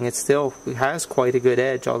resharpening. It has quite a good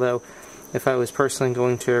edge, although if I was personally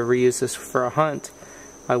going to reuse this for a hunt,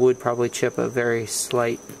 I would probably chip a very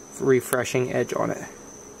slight refreshing edge on it.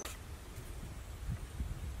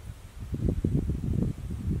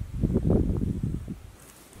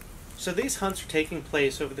 So these hunts are taking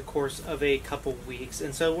place over the course of a couple weeks,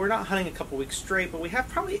 and so we're not hunting a couple weeks straight, but we have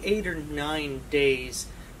probably 8 or 9 days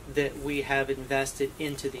that we have invested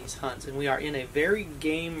into these hunts, and we are in a very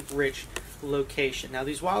game-rich location. Now,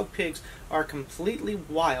 these wild pigs are completely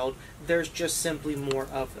wild. There's just simply more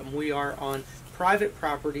of them. We are on private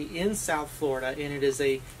property in South Florida, and it is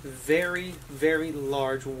a very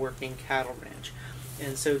large working cattle ranch.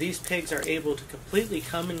 And so these pigs are able to completely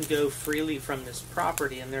come and go freely from this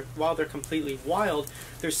property, and while they're completely wild,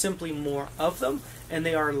 there's simply more of them, and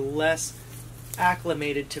they are less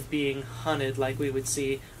acclimated to being hunted like we would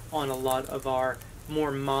see on a lot of our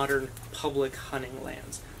more modern public hunting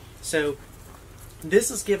lands. So this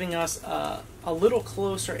is giving us a little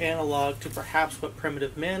closer analog to perhaps what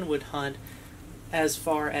primitive men would hunt, as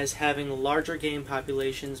far as having larger game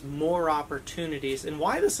populations, more opportunities. And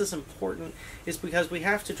why this is important is because we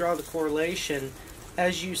have to draw the correlation.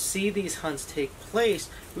 As you see these hunts take place,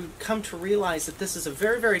 we've come to realize that this is a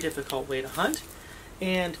very difficult way to hunt.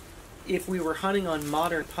 And if we were hunting on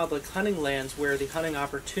modern public hunting lands where the hunting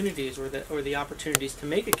opportunities or the opportunities to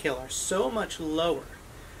make a kill are so much lower,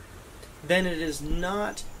 then it is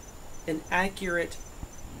not an accurate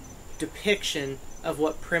depiction of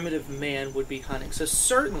what primitive man would be hunting. So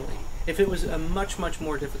certainly, if it was a much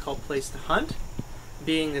more difficult place to hunt,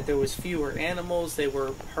 being that there was fewer animals, they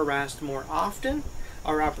were harassed more often,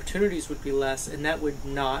 our opportunities would be less, and that would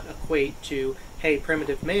not equate to, hey,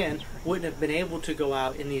 primitive man wouldn't have been able to go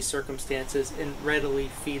out in these circumstances and readily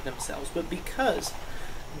feed themselves. But because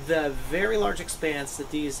the very large expanse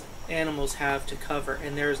that these animals have to cover,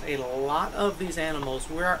 and there's a lot of these animals,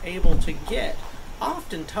 we are able to get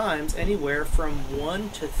oftentimes anywhere from 1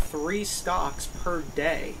 to 3 stalks per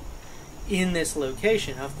day in this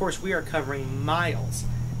location. Now, of course, we are covering miles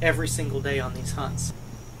every single day on these hunts.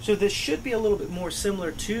 So this should be a little bit more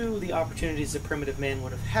similar to the opportunities that primitive man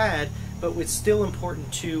would have had, but it's still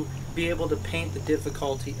important to be able to paint the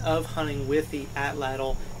difficulty of hunting with the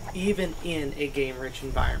Atlatl, even in a game-rich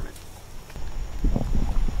environment.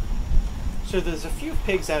 So there's a few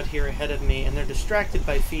pigs out here ahead of me, and they're distracted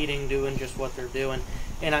by feeding, doing just what they're doing.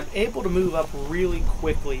 And I'm able to move up really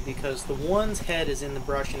quickly because the one's head is in the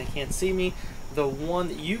brush and it can't see me. The one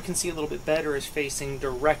that you can see a little bit better is facing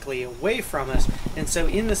directly away from us. And so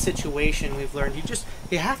in this situation, we've learned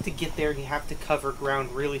you have to get there and you have to cover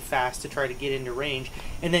ground really fast to try to get into range,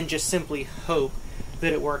 and then just simply hope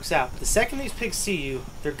that it works out. The second these pigs see you,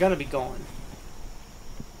 they're going to be gone.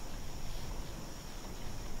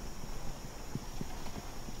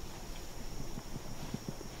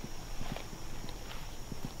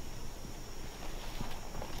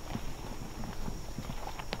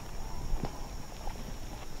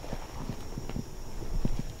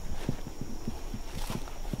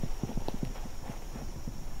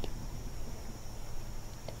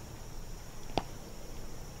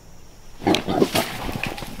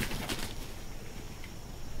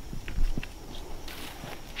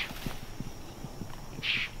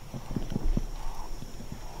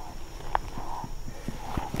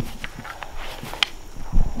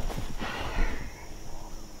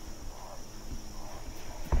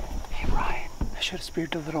 should have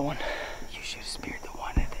speared the little one. You should have speared the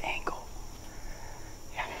one at the angle.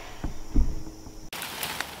 Yeah.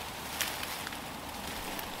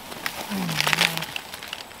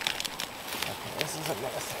 Okay, this is a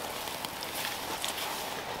mess.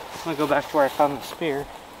 I'm gonna go back to where I found the spear,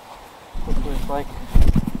 which was like,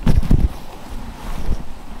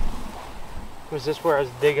 was this where I was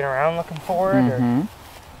digging around looking for it? Or?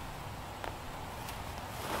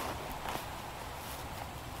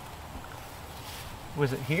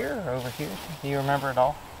 Was it here or over here? Do you remember it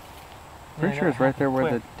all? Pretty sure it's right there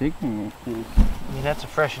where the digging is. I mean, that's a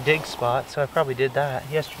fresh dig spot, so I probably did that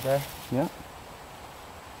yesterday. Yeah.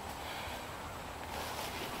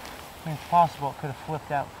 I mean, it's possible it could have flipped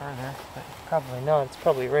out further, but probably not. It's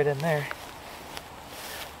probably right in there.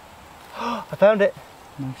 I found it.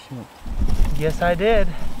 No shit. Yes, I did.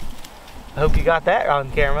 I hope you got that on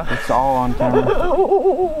camera. It's all on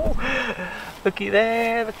camera. Looky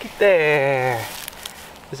there, looky there.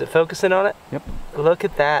 Is it focusing on it? Yep. Look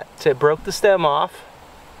at that. So it broke the stem off.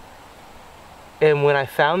 And when I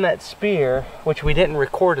found that spear, which we didn't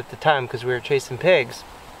record at the time because we were chasing pigs,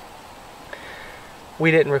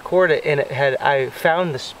 we didn't record it, and I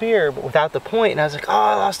found the spear but without the point, and I was like, oh,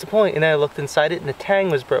 I lost the point. And then I looked inside it and the tang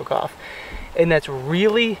was broke off. And that's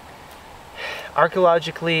really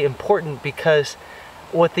archaeologically important, because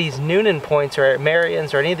what these Newnan points or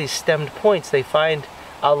Marians or any of these stemmed points, they find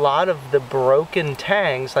a lot of the broken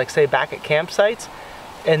tangs, like say back at campsites,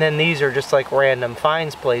 and then these are just like random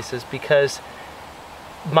finds places, because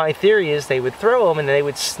my theory is they would throw them and they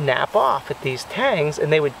would snap off at these tangs,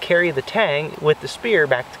 and they would carry the tang with the spear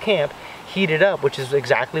back to camp, heat it up, which is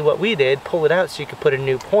exactly what we did, pull it out so you could put a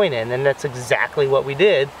new point in, and that's exactly what we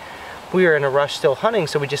did. We were in a rush still hunting,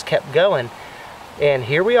 so we just kept going. And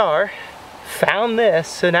here we are, found this.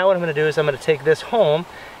 So now what I'm going to do is I'm going to take this home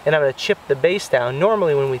and I'm going to chip the base down.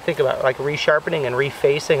 Normally when we think about like resharpening and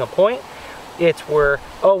refacing a point, it's where,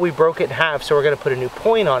 oh, we broke it in half, so we're going to put a new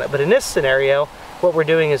point on it. But in this scenario, what we're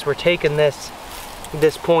doing is we're taking this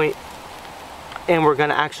point and we're going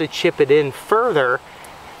to actually chip it in further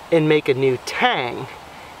and make a new tang,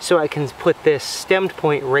 so I can put this stemmed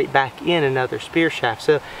point right back in another spear shaft.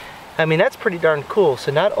 So I mean, that's pretty darn cool.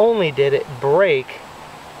 So not only did it break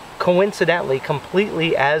coincidentally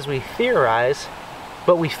completely as we theorize,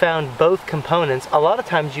 but we found both components. A lot of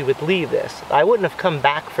times you would leave this. I wouldn't have come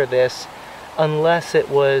back for this unless it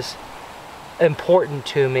was important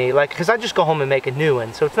to me, like, because I just go home and make a new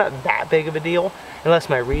one, so it's not that big of a deal unless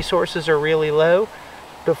my resources are really low.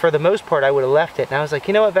 But for the most part I would have left it, and I was like,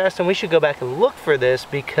 you know what, Vastin, we should go back and look for this,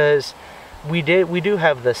 because we do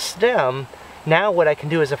have the stem. Now what I can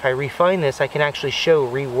do is if I refine this, I can actually show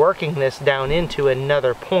reworking this down into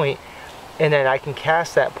another point, and then I can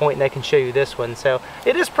cast that point and I can show you this one. So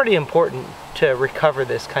it is pretty important to recover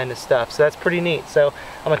this kind of stuff, so that's pretty neat. So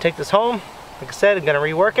I'm gonna take this home, like I said, I'm gonna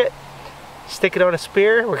rework it, stick it on a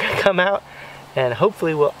spear, we're gonna come out and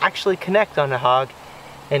hopefully we'll actually connect on a hog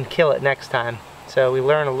and kill it next time. So we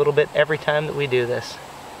learn a little bit every time that we do this.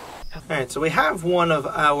 Alright, so we have one of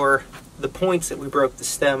the points that we broke the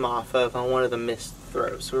stem off of on one of the missed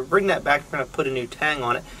throws. So we'll bring that back, we're going to put a new tang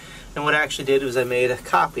on it. And what I actually did was I made a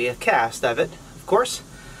cast of it, of course,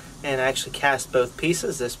 and I actually cast both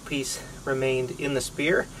pieces. This piece remained in the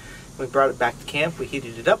spear. We brought it back to camp, we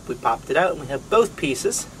heated it up, we popped it out, and we have both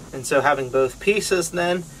pieces. And so having both pieces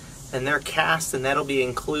then, and they're cast, and that'll be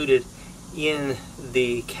included in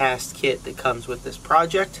the cast kit that comes with this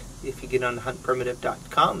project if you get on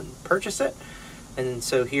huntprimitive.com and purchase it. And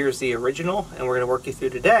so here's the original, and we're going to work you through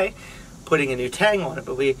today putting a new tang on it.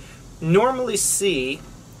 But we normally see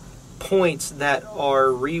points that are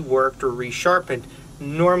reworked or resharpened.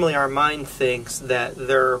 Normally our mind thinks that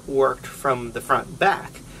they're worked from the front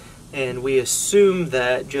back, and we assume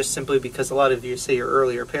that just simply because a lot of you say your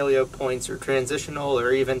earlier paleo points or transitional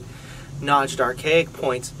or even notched archaic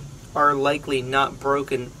points are likely not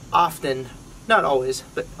broken often, not always,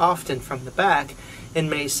 but often from the back, and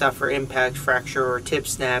may suffer impact, fracture, or tip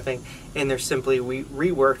snapping, and they're simply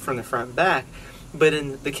reworked from the front back. But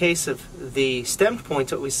in the case of the stemmed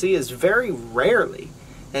points, what we see is very rarely,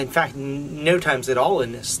 in fact no times at all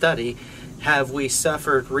in this study, have we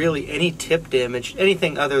suffered really any tip damage,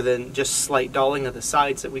 anything other than just slight dulling of the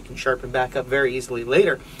sides that we can sharpen back up very easily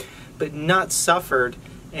later, but not suffered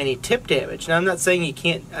any tip damage. Now I'm not saying you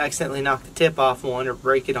can't accidentally knock the tip off one or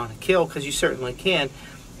break it on a kill, because you certainly can,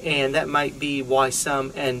 and that might be why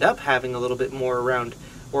some end up having a little bit more around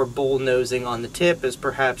or bull nosing on the tip, is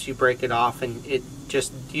perhaps you break it off and it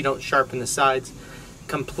just, you don't sharpen the sides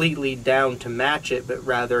completely down to match it, but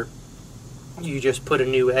rather you just put a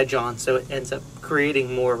new edge on, so it ends up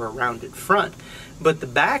creating more of a rounded front. but the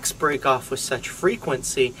backs break off with such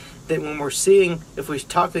frequency that when we're seeing, if we're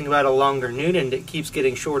talking about a longer Newnan that keeps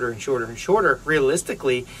getting shorter and shorter and shorter,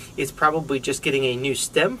 realistically, it's probably just getting a new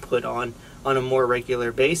stem put on a more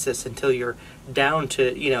regular basis until you're down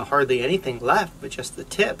to, you know, hardly anything left but just the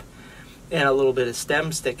tip and a little bit of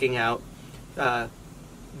stem sticking out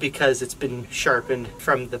because it's been sharpened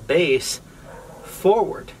from the base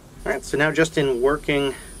forward. All right, so now just in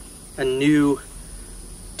working a new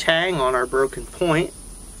tang on our broken point,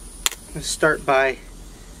 let's start by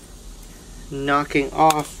knocking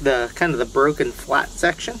off the kind of the broken flat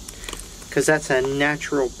section, because that's a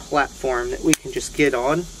natural platform that we can just get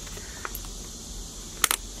on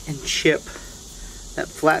and chip that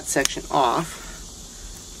flat section off.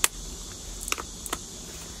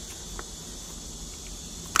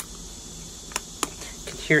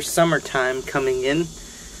 You can hear summertime coming in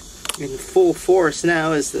full force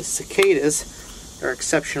now as the cicadas are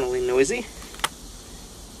exceptionally noisy.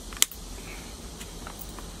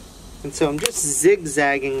 And so I'm just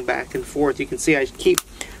zigzagging back and forth. You can see I keep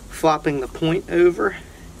flopping the point over.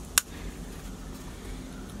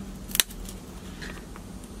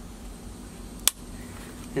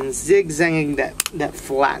 And zigzagging that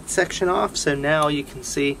flat section off. So now you can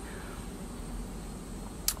see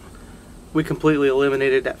we completely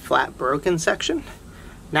eliminated that flat broken section.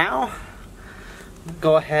 Now,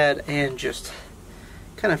 go ahead and just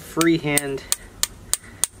kind of freehand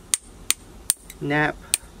knap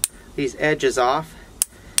these edges off,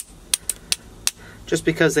 just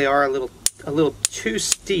because they are a little too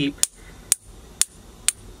steep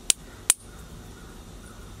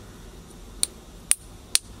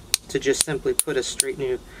to just simply put a straight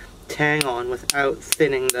new tang on without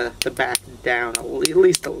thinning the back down at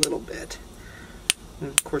least a little bit. And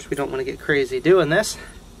of course, we don't want to get crazy doing this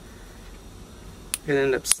and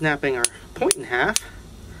end up snapping our point in half.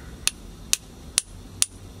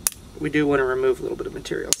 We do want to remove a little bit of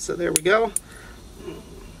material. So there we go.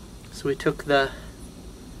 So we took the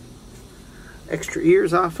extra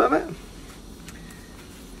ears off of it.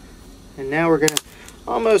 And now we're going to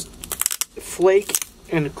almost flake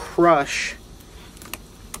and crush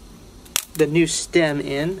the new stem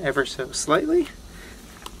in ever so slightly.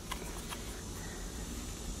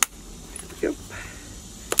 There we go.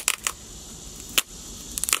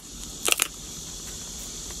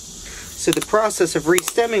 So the process of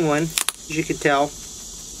restemming one, as you can tell,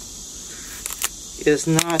 is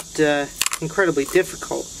not incredibly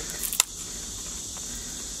difficult.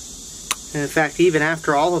 And in fact, even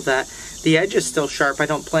after all of that, the edge is still sharp. I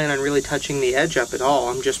don't plan on really touching the edge up at all.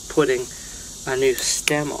 I'm just putting a new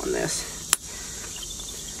stem on this.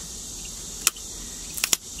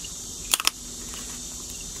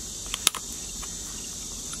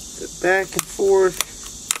 So back and forth,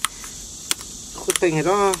 clipping it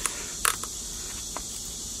off.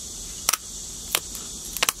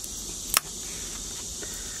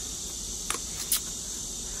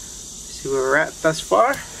 See where we're at thus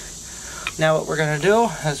far. Now what we're going to do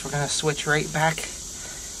is we're going to switch right back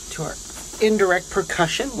to our indirect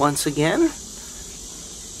percussion once again,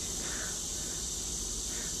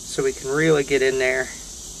 so we can really get in there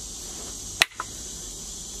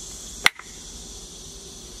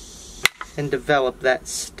and develop that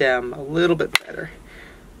stem a little bit better.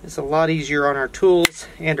 It's a lot easier on our tools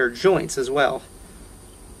and our joints as well.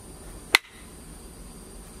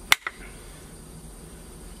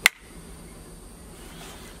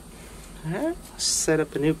 Alright, set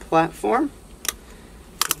up a new platform.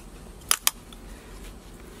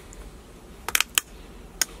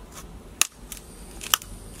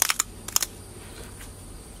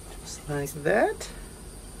 Just like that.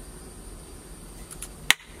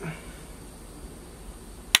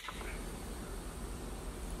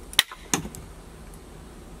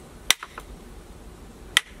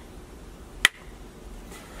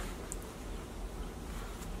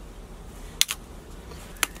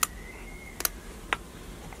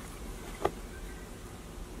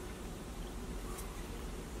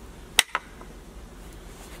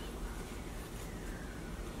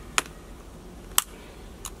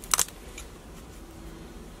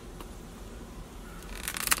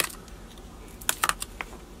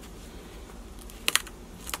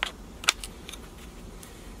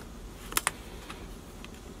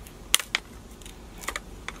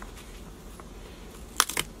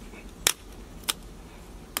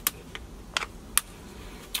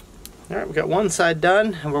 Alright, we've got one side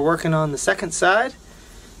done, and we're working on the second side.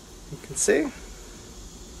 You can see.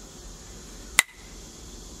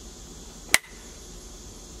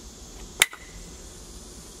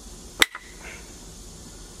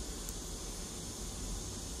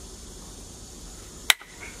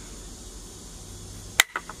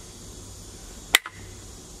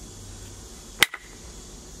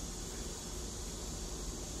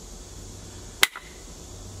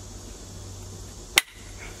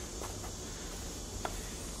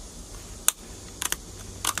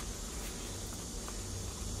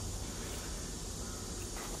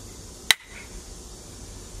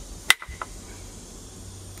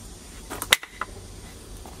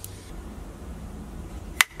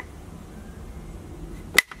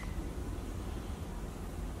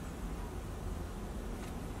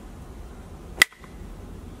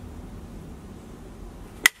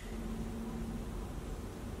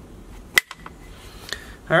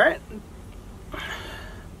 Alright.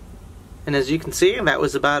 And as you can see, that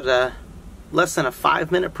was about less than a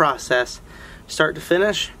 5-minute process, start to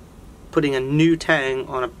finish, putting a new tang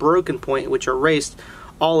on a broken point which erased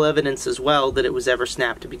all evidence as well that it was ever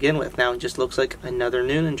snapped to begin with. Now it just looks like another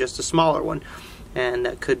Newnan, just a smaller one. And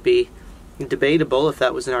that could be debatable if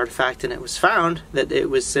that was an artifact and it was found, that it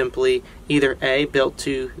was simply either A, built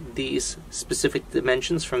to these specific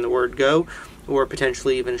dimensions from the word go, or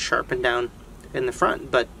potentially even sharpened down in the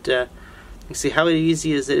front. But you can see how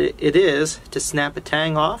easy it is to snap a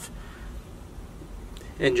tang off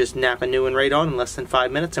and just nap a new one right on in less than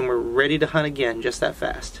 5 minutes, and we're ready to hunt again just that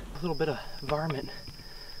fast. A little bit of varmint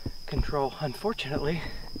control. Unfortunately,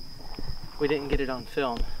 we didn't get it on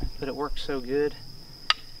film, but it worked so good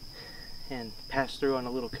and passed through on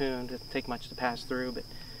a little coon. Didn't take much to pass through, but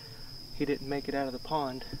he didn't make it out of the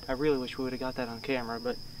pond. I really wish we would have got that on camera,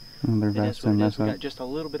 but it is what it is. We got just a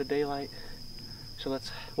little bit of daylight, so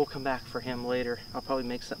we'll come back for him later. I'll probably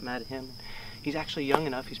make something out of him. He's actually young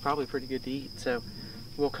enough. He's probably pretty good to eat, so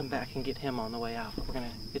we'll come back and get him on the way out. But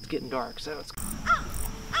it's getting dark, so it's.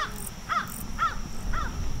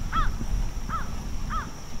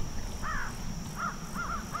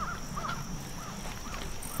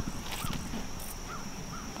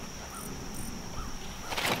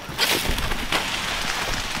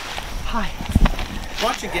 Hi.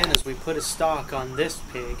 Watch again as we put a stalk on this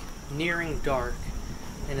pig, nearing dark,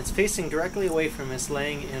 and it's facing directly away from us,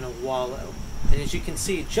 laying in a wallow. And as you can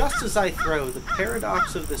see, just as I throw, the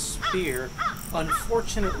paradox of the spear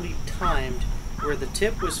unfortunately timed, where the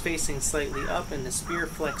tip was facing slightly up and the spear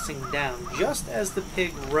flexing down, just as the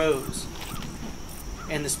pig rose,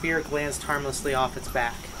 and the spear glanced harmlessly off its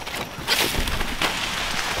back.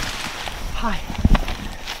 Hi.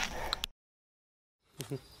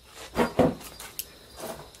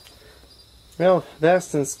 Well,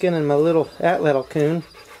 Vastin's skinning my little Atlatl coon,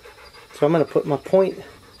 so I'm going to put my point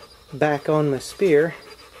back on my spear,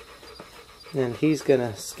 and he's going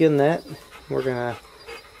to skin that.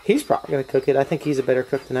 He's probably going to cook it. I think he's a better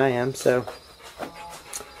cook than I am, so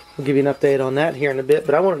I'll give you an update on that here in a bit.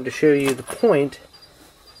 But I wanted to show you the point.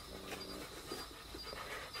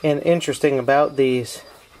 And interesting about these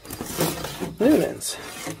Newnans.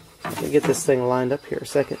 Let me get this thing lined up here a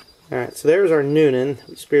second. Alright, so there's our Newnan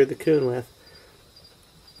we speared the coon with.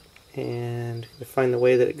 And to find the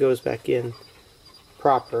way that it goes back in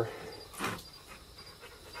proper.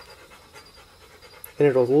 And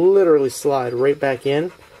it'll literally slide right back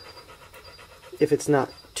in if it's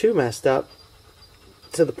not too messed up.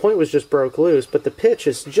 So the point was just broke loose, but the pitch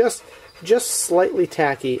is just slightly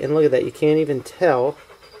tacky, and look at that, you can't even tell.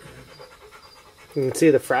 You can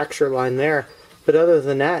see the fracture line there, but other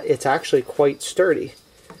than that, it's actually quite sturdy.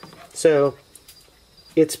 So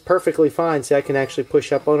it's perfectly fine. See, I can actually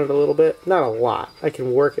push up on it a little bit. Not a lot. I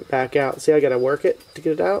can work it back out. See, I gotta work it to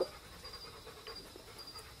get it out.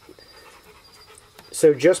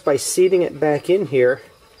 So just by seating it back in here,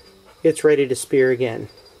 it's ready to spear again.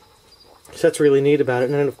 So that's really neat about it.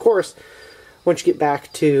 And then of course, once you get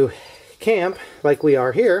back to camp, like we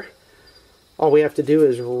are here, all we have to do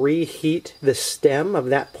is reheat the stem of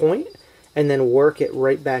that point and then work it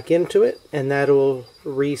right back into it, and that'll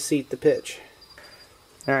reseat the pitch.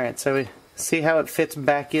 Alright, so we see how it fits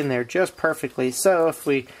back in there just perfectly. So if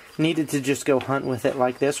we needed to just go hunt with it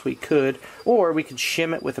like this, we could. Or we could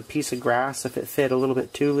shim it with a piece of grass if it fit a little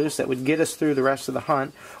bit too loose. That would get us through the rest of the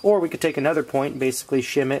hunt. Or we could take another point and basically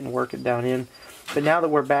shim it and work it down in. But now that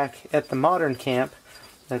we're back at the modern camp,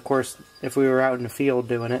 and of course, if we were out in the field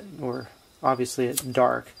doing it, or obviously it's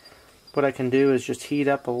dark, what I can do is just heat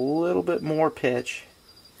up a little bit more pitch.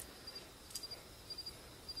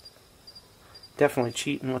 Definitely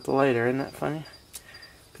cheating with the lighter, isn't that funny?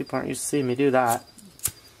 People aren't used to seeing me do that.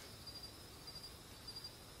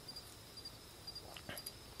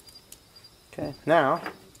 Okay, now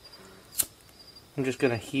I'm just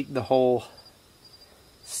going to heat the whole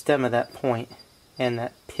stem of that point and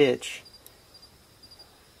that pitch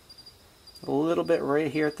a little bit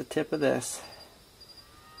right here at the tip of this.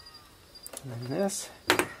 And then this.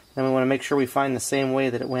 Then we want to make sure we find the same way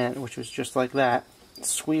that it went, which was just like that.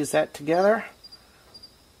 Squeeze that together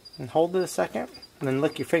and hold it a second, and then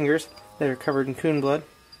lick your fingers that are covered in coon blood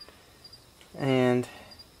and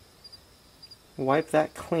wipe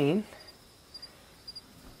that clean.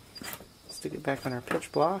 Stick it back on our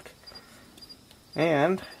pitch block,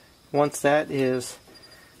 and once that is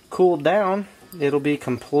cooled down, it'll be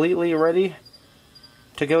completely ready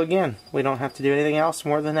to go again. We don't have to do anything else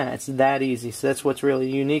more than that. It's that easy. So that's what's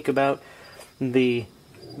really unique about the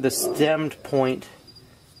stemmed point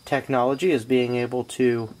technology, is being able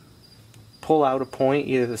to pull out a point,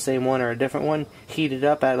 either the same one or a different one, heat it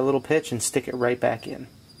up at a little pitch, and stick it right back in.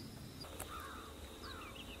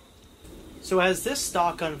 So as this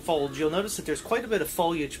stalk unfolds, you'll notice that there's quite a bit of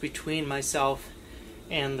foliage between myself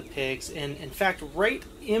and the pigs, and in fact right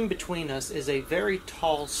in between us is a very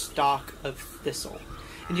tall stalk of thistle.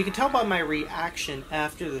 And you can tell by my reaction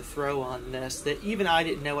after the throw on this that even I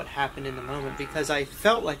didn't know what happened in the moment, because I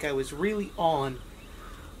felt like I was really on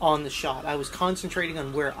the shot. I was concentrating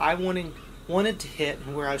on where I wanted to hit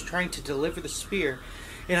and where I was trying to deliver the spear,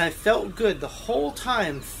 and I felt good the whole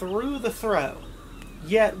time through the throw.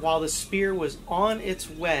 Yet while the spear was on its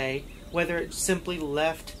way, whether it simply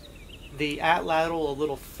left the atlatl a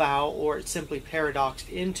little foul or it simply paradoxed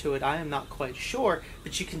into it, I am not quite sure,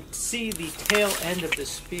 but you can see the tail end of the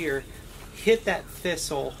spear hit that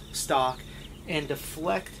thistle stalk and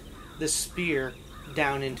deflect the spear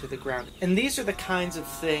down into the ground. And these are the kinds of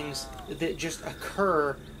things that just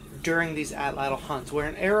occur during these atlatl hunts, where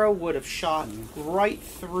an arrow would have shot right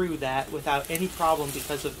through that without any problem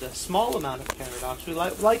because of the small amount of paradox. We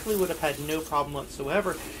likely would have had no problem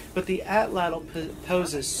whatsoever, but the atlatl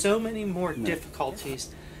poses so many more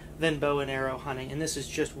difficulties than bow and arrow hunting, and this is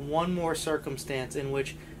just one more circumstance in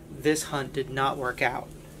which this hunt did not work out.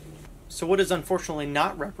 So what is unfortunately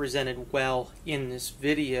not represented well in this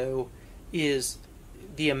video is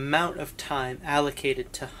the amount of time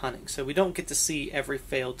allocated to hunting. So we don't get to see every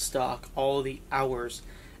failed stalk, all the hours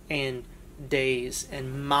and days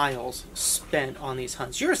and miles spent on these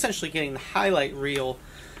hunts. You're essentially getting the highlight reel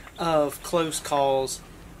of close calls,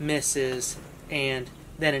 misses, and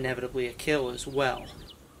then inevitably a kill as well.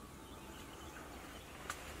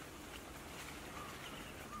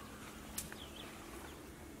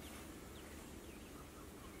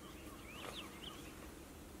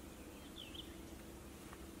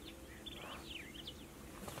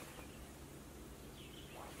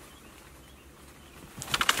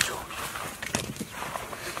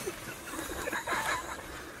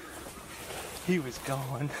 He was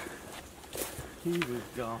gone. He was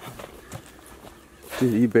gone.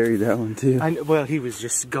 Dude, you buried that one too. Well, he was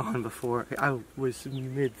just gone before. I was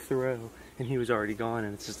mid-throw, and he was already gone,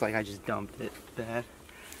 and it's just like I just dumped it bad.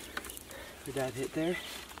 Did that hit there?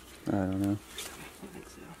 I don't know. I think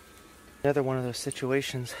so. Another one of those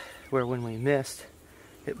situations where when we missed,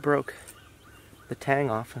 it broke the tang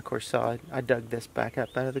off. Of course, I dug this back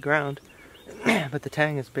up out of the ground, but the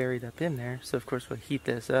tang is buried up in there, so of course we'll heat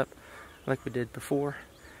this up like we did before,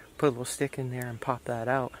 put a little stick in there and pop that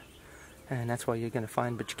out, and that's what you're going to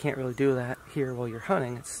find. But you can't really do that here while you're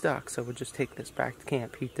hunting. It's stuck, so we'll just take this back to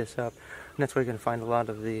camp, heat this up, and that's why you're going to find a lot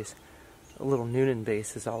of these little Newnan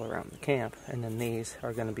bases all around the camp. And then these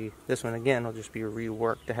are going to be, this one again will just be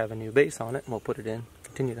reworked to have a new base on it, and we'll put it in,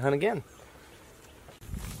 continue to hunt again.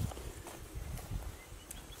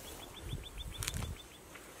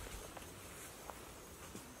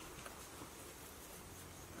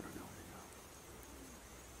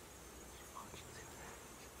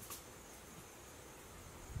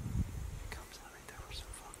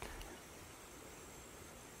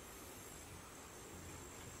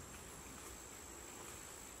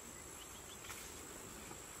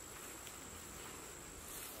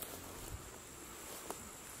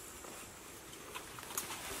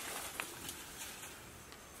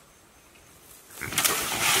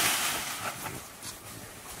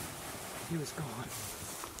 He was gone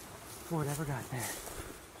before it ever got there.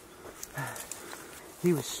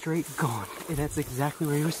 He was straight gone, and that's exactly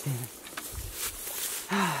where he was standing.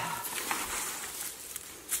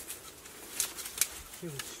 He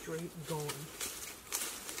was straight gone.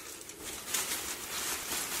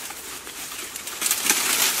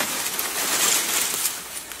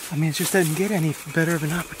 I mean, it just doesn't get any better of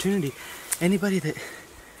an opportunity. Anybody that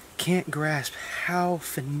can't grasp how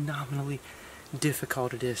phenomenally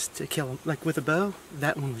difficult it is to kill him, like with a bow,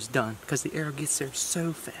 that one was done because the arrow gets there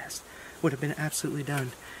so fast. Would have been absolutely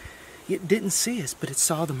done. It didn't see us, but it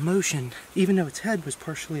saw the motion. Even though its head was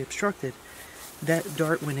partially obstructed, that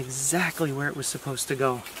dart went exactly where it was supposed to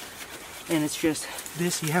go. And it's just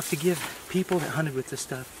this, you have to give people that hunted with this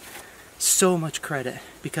stuff so much credit,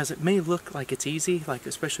 because it may look like it's easy, like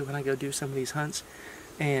especially when I go do some of these hunts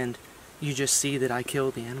and you just see that I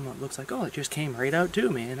killed the animal. It looks like, oh, it just came right out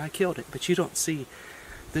to me and I killed it. But you don't see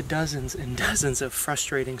the dozens and dozens of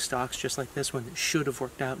frustrating stalks just like this one that should have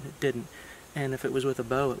worked out and it didn't. And if it was with a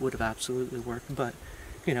bow, it would have absolutely worked. But,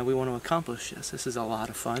 you know, we want to accomplish this. This is a lot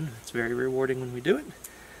of fun. It's very rewarding when we do it.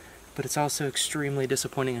 But it's also extremely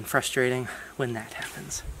disappointing and frustrating when that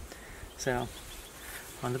happens. So,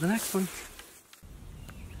 on to the next one.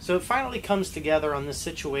 So it finally comes together on this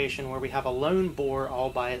situation where we have a lone boar all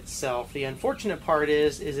by itself. The unfortunate part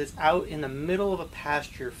is it's out in the middle of a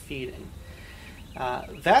pasture feeding.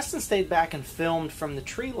 Vaston stayed back and filmed from the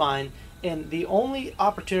tree line, and the only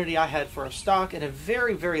opportunity I had for a stalk, and a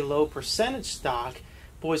very, very low percentage stalk,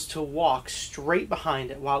 was to walk straight behind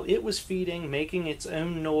it while it was feeding, making its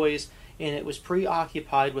own noise, and it was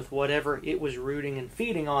preoccupied with whatever it was rooting and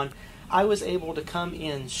feeding on. I was able to come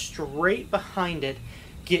in straight behind it,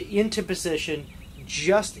 get into position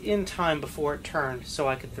just in time before it turned so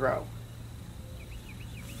I could throw.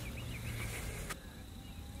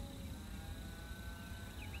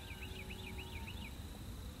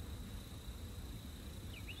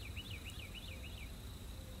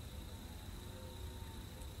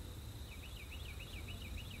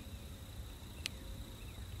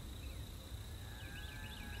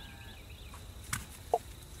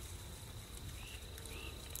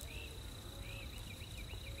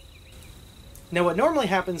 Now what normally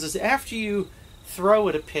happens is after you throw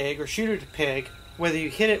at a pig or shoot at a pig, whether you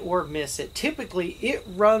hit it or miss it, typically it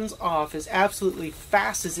runs off as absolutely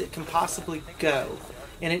fast as it can possibly go.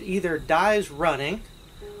 And it either dies running,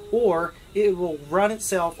 or it will run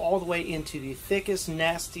itself all the way into the thickest,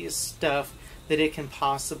 nastiest stuff that it can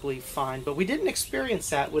possibly find. But we didn't experience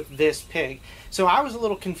that with this pig. So I was a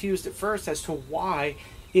little confused at first as to why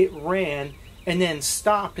it ran and then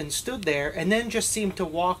stopped and stood there, and then just seemed to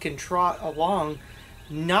walk and trot along,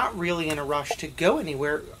 not really in a rush to go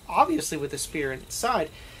anywhere, obviously with a spear in its side.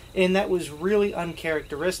 And that was really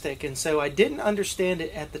uncharacteristic, and so I didn't understand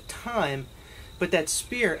it at the time, but that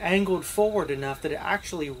spear angled forward enough that it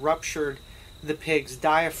actually ruptured the pig's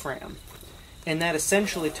diaphragm, and that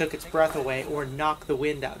essentially took its breath away or knocked the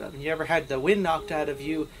wind out of it. You ever had the wind knocked out of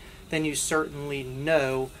you, then you certainly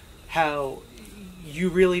know how you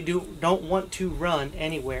really don't want to run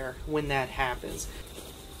anywhere when that happens.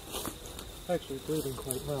 Actually breathing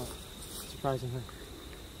quite well, surprisingly.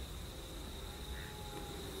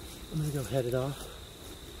 I'm going to go head it off.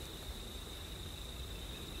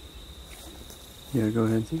 Yeah, go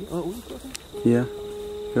ahead. Oh, yeah,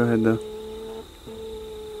 go ahead though.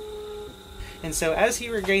 And so as he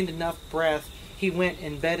regained enough breath, he went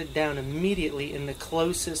and bedded down immediately in the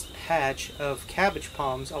closest patch of cabbage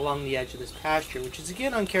palms along the edge of this pasture, which is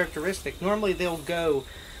again uncharacteristic. Normally they'll go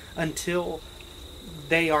until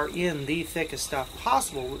they are in the thickest stuff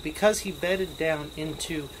possible, but because he bedded down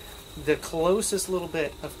into the closest little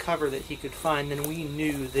bit of cover that he could find, then we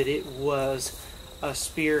knew that it was a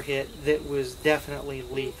spear hit that was definitely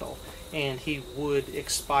lethal, and he would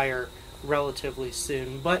expire relatively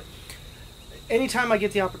soon. But anytime I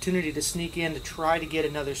get the opportunity to sneak in to try to get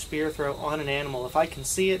another spear throw on an animal, if I can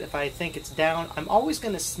see it, if I think it's down, I'm always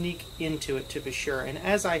going to sneak into it to be sure. And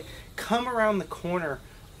as I come around the corner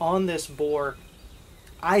on this boar,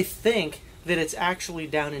 I think that it's actually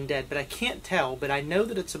down and dead, but I can't tell. But I know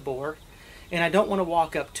that it's a boar, and I don't want to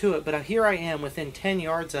walk up to it, but here I am within 10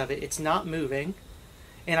 yards of it. It's not moving,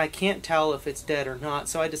 and I can't tell if it's dead or not.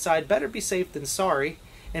 So I decide better be safe than sorry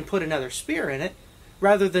and put another spear in it,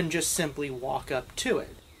 rather than just simply walk up to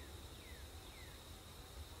it.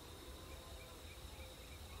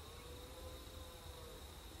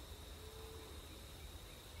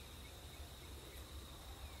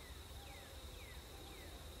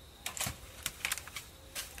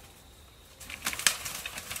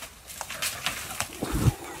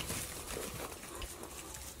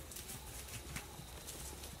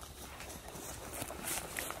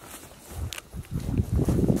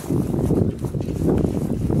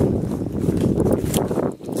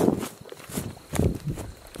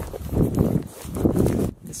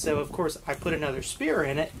 So of course I put another spear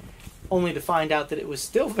in it, only to find out that it was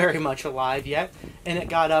still very much alive yet, and it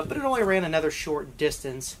got up, but it only ran another short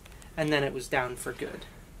distance, and then it was down for good.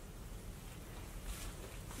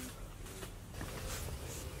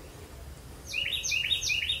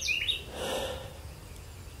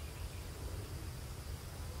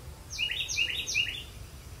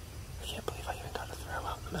 I can't believe I even got to throw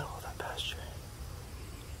out in the middle of that pasture.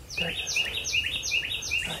 There he is.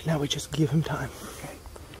 Alright, now we just give him time. Okay.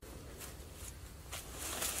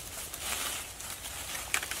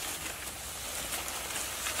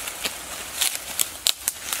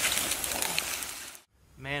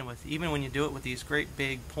 Man, even when you do it with these great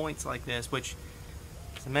big points like this, which,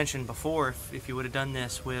 as I mentioned before, if you would have done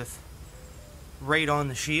this with right on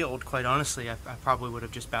the shield, quite honestly, I probably would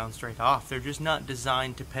have just bounced right off. They're just not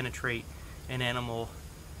designed to penetrate an animal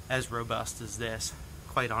as robust as this,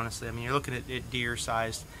 quite honestly. I mean, you're looking at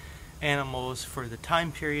deer-sized animals for the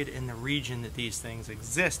time period and the region that these things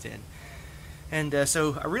exist in. And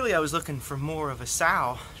so I was looking for more of a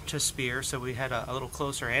sow to spear, so we had a little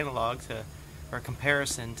closer analog to, or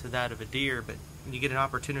comparison to that of a deer. But when you get an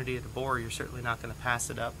opportunity at a boar, you're certainly not going to pass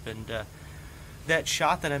it up. And that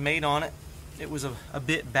shot that I made on it, it was a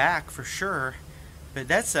bit back for sure, but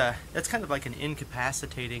that's kind of like an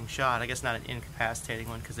incapacitating shot. I guess not an incapacitating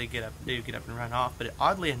one, because they do get up and run off. But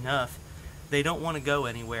oddly enough, they don't want to go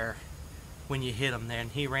anywhere when you hit them there.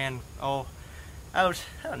 And he ran out, I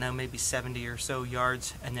don't know, maybe 70 or so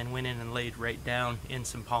yards, and then went in and laid right down in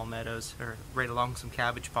some palmettos, or right along some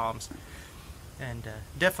cabbage palms. And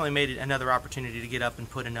definitely made it another opportunity to get up and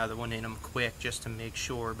put another one in him quick, just to make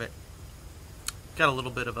sure. But got a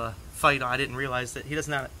little bit of a fight on. I didn't realize that he does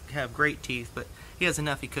not have great teeth, but he has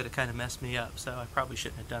enough he could have kind of messed me up, so I probably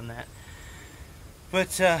shouldn't have done that.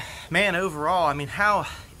 But man, overall, I mean, how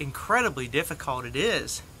incredibly difficult it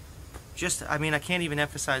is. I mean, I can't even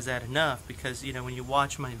emphasize that enough, because, you know, when you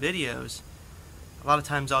watch my videos, a lot of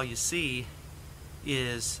times all you see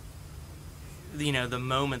is, you know, the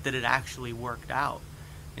moment that it actually worked out.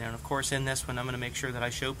 You know, and of course in this one I'm going to make sure that I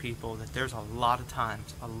show people that there's a lot of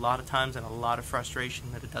times and a lot of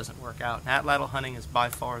frustration that it doesn't work out. And Atlatl hunting is by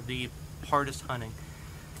far the hardest hunting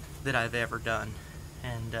that I've ever done.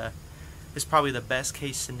 And it's probably the best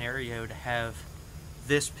case scenario to have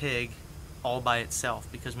this pig all by itself,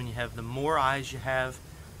 because when you have the more eyes you have,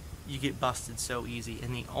 you get busted so easy.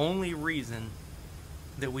 And the only reason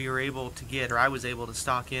that we were able to get, or I was able to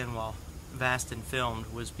stalk in while Vastin filmed,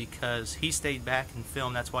 was because he stayed back and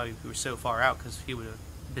filmed. That's why we were so far out, because he would have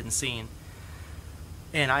been seen.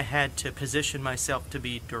 And I had to position myself to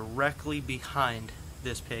be directly behind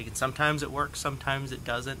this pig. And sometimes it works, sometimes it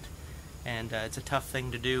doesn't. And it's a tough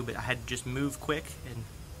thing to do, but I had to just move quick and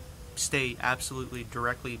stay absolutely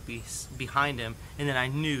directly behind him. And then I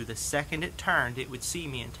knew the second it turned, it would see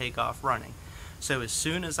me and take off running. So as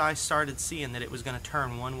soon as I started seeing that it was going to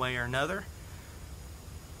turn one way or another,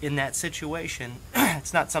 in that situation,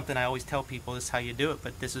 it's not something I always tell people this is how you do it,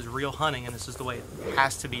 but this is real hunting, and this is the way it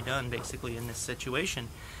has to be done basically in this situation,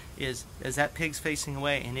 is as that pig's facing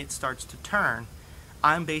away and it starts to turn,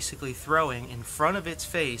 I'm basically throwing in front of its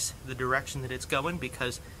face the direction that it's going,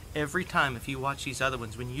 because every time, if you watch these other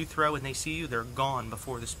ones, when you throw and they see you, they're gone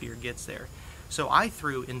before the spear gets there. So I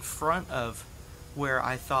threw in front of where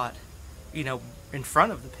I thought, you know, in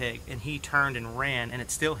front of the pig, and he turned and ran, and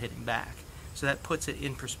it's still hitting back. So that puts it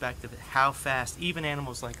in perspective how fast even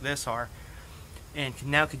animals like this are. And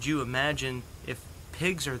now could you imagine if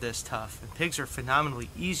pigs are this tough, and pigs are phenomenally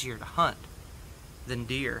easier to hunt than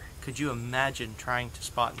deer, could you imagine trying to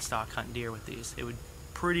spot and stalk hunt deer with these? It would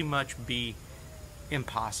pretty much be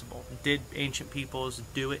impossible. Did ancient peoples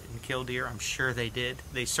do it and kill deer? I'm sure they did.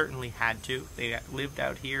 They certainly had to. They lived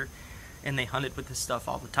out here and they hunted with this stuff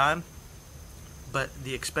all the time. But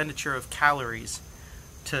the expenditure of calories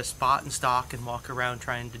to spot and stalk and walk around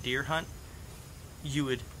trying to deer hunt, you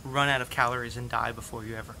would run out of calories and die before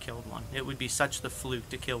you ever killed one. It would be such the fluke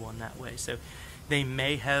to kill one that way. So they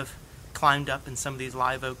may have climbed up in some of these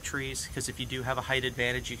live oak trees, because if you do have a height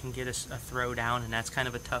advantage, you can get a throw down, and that's kind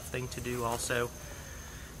of a tough thing to do also.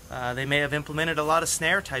 They may have implemented a lot of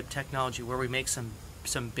snare type technology where we make some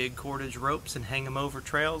big cordage ropes and hang them over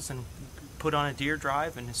trails and put on a deer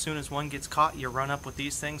drive, and as soon as one gets caught, you run up with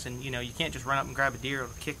these things, and you know, you can't just run up and grab a deer,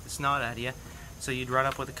 it'll kick the snot out of you. So you'd run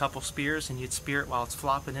up with a couple spears and you'd spear it while it's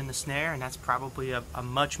flopping in the snare, and that's probably a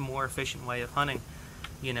much more efficient way of hunting,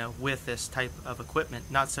 you know, with this type of equipment.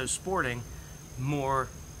 Not so sporting, more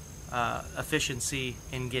efficiency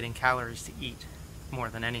in getting calories to eat more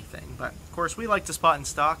than anything. But of course we like to spot and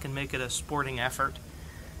stalk and make it a sporting effort,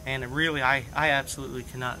 and really I absolutely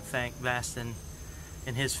cannot thank Vastin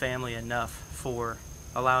and his family enough for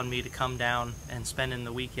allowing me to come down and spending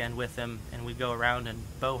the weekend with him, and we go around and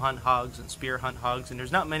bow hunt hogs and spear hunt hogs. And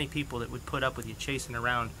there's not many people that would put up with you chasing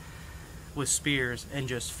around with spears and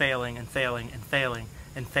just failing and failing and failing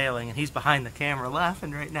and failing. And he's behind the camera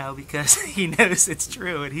laughing right now because he knows it's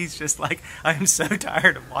true, and he's just like, I'm so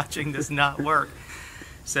tired of watching this not work.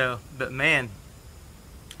 So, but man,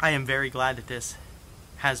 I am very glad that this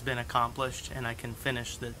has been accomplished, and I can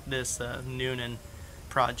finish this Newnan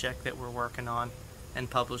project that we're working on and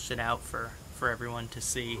publish it out for everyone to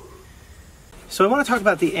see. So I want to talk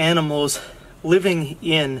about the animals living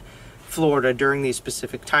in Florida during these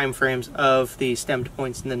specific time frames of the stemmed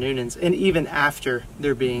points and the Newnans, and even after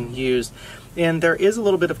they're being used. And there is a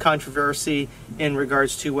little bit of controversy in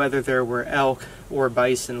regards to whether there were elk or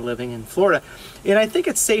bison living in Florida. And I think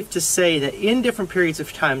it's safe to say that in different periods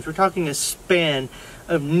of times, we're talking a span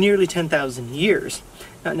of nearly 10,000 years,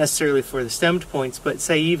 not necessarily for the stemmed points, but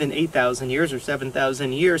say even 8,000 years or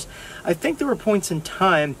 7,000 years, I think there were points in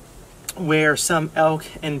time where some elk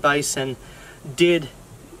and bison did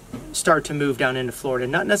start to move down into Florida,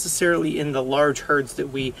 not necessarily in the large herds that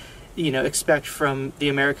we expect from the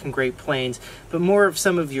American Great Plains, but more of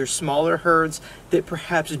some of your smaller herds that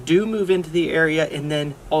perhaps do move into the area and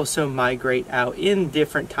then also migrate out in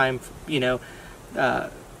different time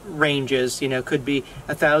ranges. Could be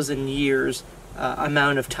 1,000 years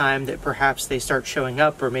amount of time that perhaps they start showing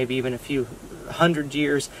up, or maybe even a few 100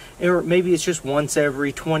 years, or maybe it's just once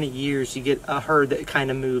every 20 years you get a herd that kind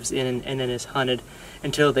of moves in and then is hunted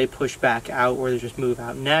until they push back out, or they just move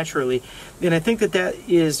out naturally. And I think that that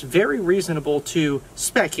is very reasonable to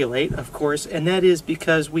speculate, of course, and that is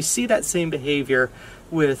because we see that same behavior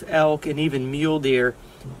with elk and even mule deer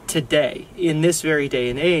today. In this very day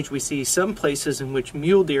and age, we see some places in which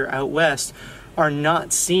mule deer out west are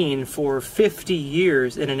not seen for 50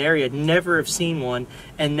 years in an area, never have seen one,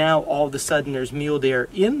 and now all of a sudden there's mule deer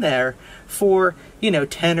in there for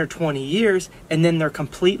 10 or 20 years, and then they're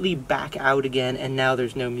completely back out again, and now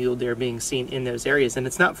there's no mule deer being seen in those areas. And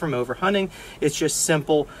it's not from overhunting, it's just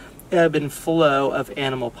simple ebb and flow of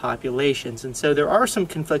animal populations. And so there are some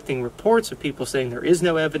conflicting reports of people saying there is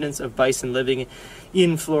no evidence of bison living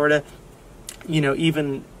in Florida,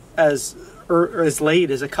 even as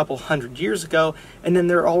late as a couple hundred years ago. And then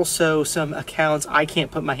there are also some accounts, I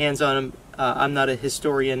can't put my hands on them, I'm not a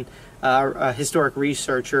historian, a historic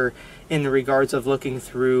researcher in the regards of looking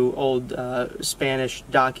through old Spanish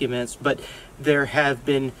documents, but there have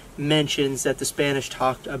been mentions that the Spanish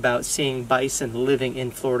talked about seeing bison living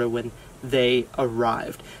in Florida when they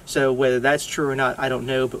arrived. So whether that's true or not, I don't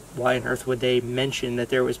know, but why on earth would they mention that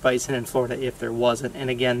there was bison in Florida if there wasn't?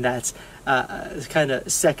 And again, that's kind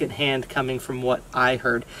of secondhand coming from what I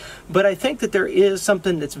heard. But I think that there is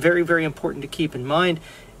something that's very, very important to keep in mind,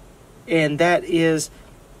 and that is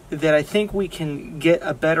that I think we can get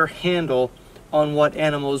a better handle on what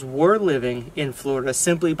animals were living in Florida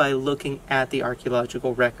simply by looking at the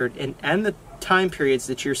archaeological record and the time periods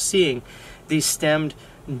that you're seeing these stemmed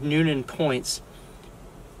Newnan points.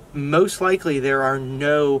 Most likely there are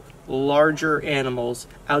no larger animals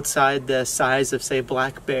outside the size of, say,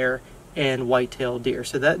 black bear and white-tailed deer.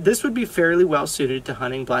 So that this would be fairly well suited to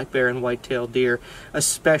hunting black bear and white-tailed deer,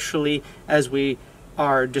 especially as we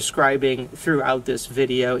are describing throughout this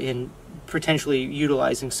video in potentially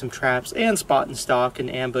utilizing some traps and spot and stalk and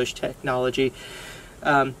ambush technology.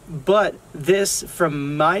 But this,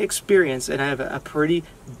 from my experience, and I have a pretty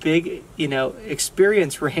big,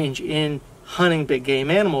 experience range in hunting big game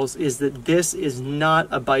animals, is that this is not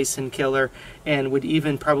a bison killer and would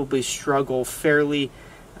even probably struggle fairly.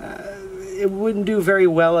 It wouldn't do very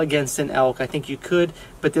well against an elk. I think you could,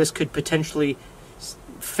 but this could potentially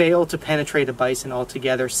fail to penetrate a bison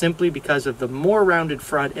altogether simply because of the more rounded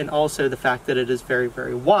front and also the fact that it is very,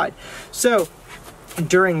 very wide. So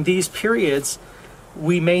during these periods,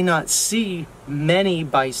 we may not see many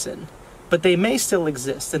bison, but they may still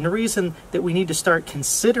exist. And the reason that we need to start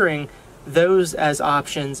considering those as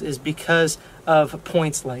options is because of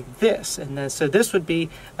points like this. And then, so this would be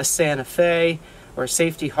a Santa Fe or a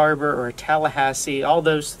Safety Harbor or a Tallahassee. All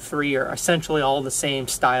those three are essentially all the same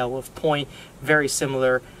style of point, very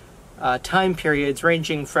similar time periods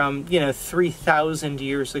ranging from 3,000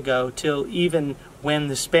 years ago till even when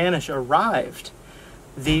the Spanish arrived.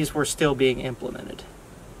 These were still being implemented.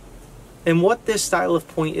 And what this style of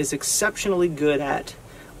point is exceptionally good at,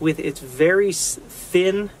 with its very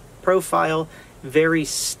thin profile, very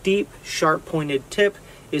steep, sharp-pointed tip,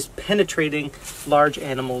 is penetrating large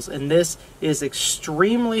animals. And this is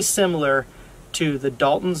extremely similar to the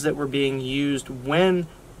Daltons that were being used when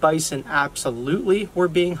bison absolutely were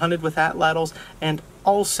being hunted with Atlatls, and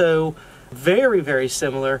also very, very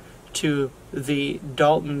similar to the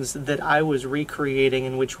Daltons that I was recreating,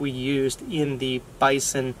 in which we used in the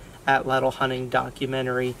bison Atlatl hunting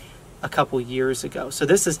documentary a couple years ago. So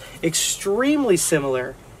this is extremely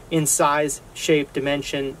similar in size, shape,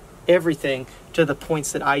 dimension, everything, to the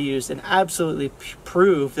points that I used and absolutely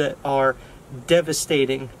prove that are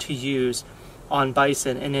devastating to use on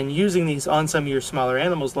bison. And then using these on some of your smaller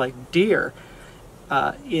animals like deer,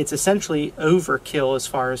 it's essentially overkill as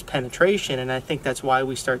far as penetration. And I think that's why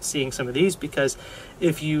we start seeing some of these, because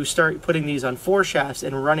if you start putting these on foreshafts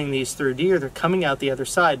and running these through deer, they're coming out the other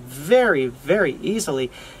side very, very easily,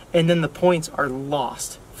 and then the points are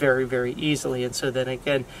lost very, very easily. And so then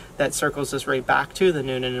again, that circles us right back to the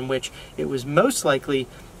Newnan, in which it was most likely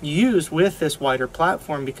used with this wider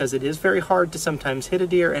platform, because it is very hard to sometimes hit a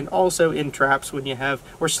deer, and also in traps when you have,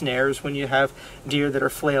 or snares when you have deer that are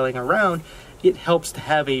flailing around. It helps to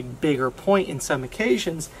have a bigger point in some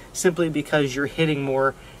occasions, simply because you're hitting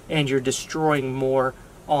more and you're destroying more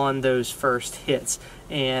on those first hits.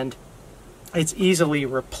 And it's easily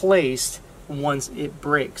replaced once it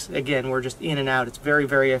breaks. Again, we're just in and out. It's very,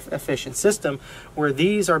 very efficient system, where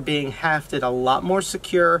these are being hafted a lot more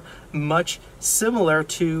secure, much similar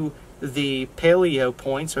to the paleo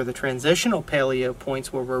points or the transitional paleo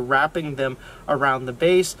points, where we're wrapping them around the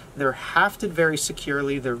base. They're hafted very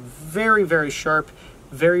securely. They're very, very sharp,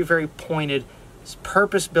 very, very pointed,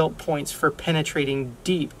 purpose-built points for penetrating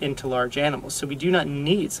deep into large animals. So we do not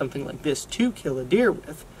need something like this to kill a deer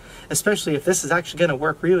with, especially if this is actually going to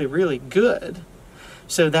work really, really good.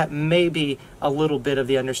 So that may be a little bit of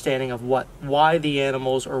the understanding of why the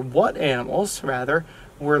animals, or what animals rather,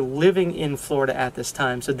 were living in Florida at this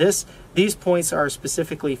time. So these points are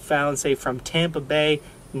specifically found, say, from Tampa Bay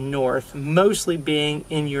north, mostly being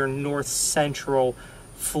in your north central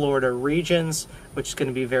Florida regions, which is going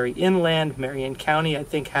to be very inland. Marion County, I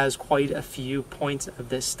think, has quite a few points of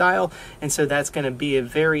this style, and so that's going to be a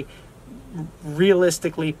very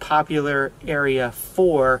realistically popular area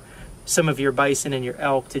for some of your bison and your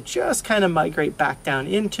elk to just kind of migrate back down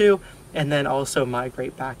into, and then also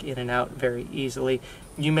migrate back in and out very easily.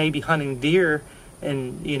 You may be hunting deer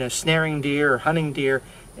and, you know, snaring deer or hunting deer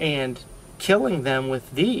and killing them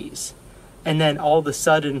with these, and then all of a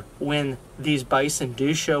sudden, when these bison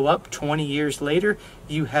do show up 20 years later,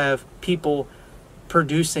 you have people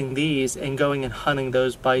producing these and going and hunting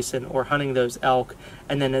those bison or hunting those elk,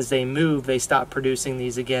 and then as they move, they stop producing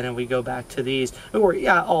these again, and we go back to these, or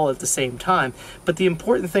yeah, all at the same time. But the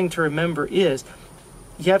important thing to remember is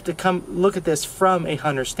you have to come look at this from a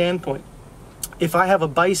hunter standpoint. If I have a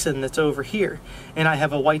bison that's over here and I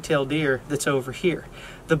have a white-tailed deer that's over here,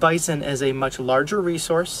 the bison is a much larger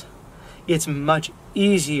resource. It's much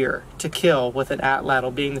easier to kill with an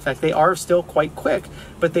Atlatl, being the fact they are still quite quick,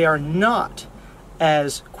 but they are not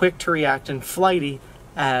as quick to react and flighty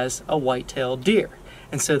as a white-tailed deer.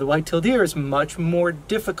 And so the white-tailed deer is much more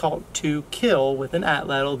difficult to kill with an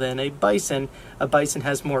Atlatl than a bison. A bison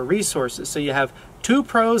has more resources. So you have 2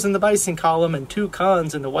 pros in the bison column and 2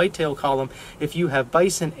 cons in the whitetail column. If you have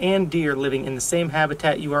bison and deer living in the same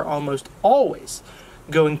habitat, you are almost always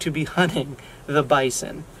going to be hunting the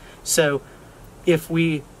bison. So if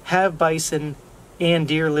we have bison and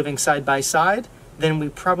deer living side by side, then we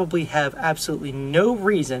probably have absolutely no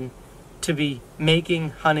reason to be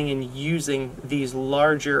making, hunting, and using these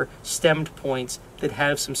larger stemmed points that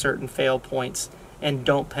have some certain fail points and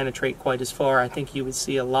don't penetrate quite as far. I think you would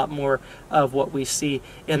see a lot more of what we see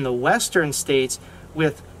in the western states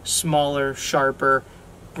with smaller, sharper,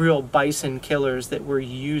 real bison killers that were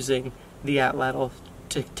using the Atlatl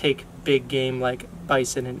to take big game like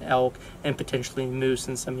bison and elk and potentially moose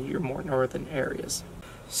in some of your more northern areas.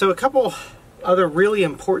 So a couple other really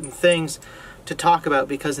important things to talk about,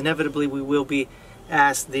 because inevitably we will be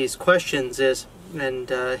asked these questions, is, and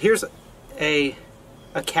here's a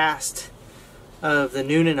cast of the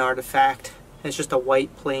Newnan artifact. It's just a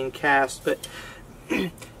white plain cast, but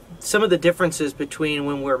some of the differences between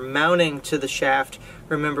when we're mounting to the shaft,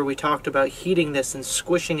 remember we talked about heating this and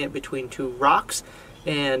squishing it between 2 rocks,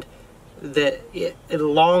 and that it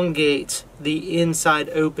elongates the inside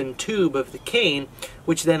open tube of the cane,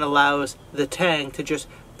 which then allows the tang to just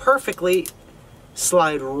perfectly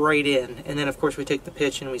slide right in. And then of course we take the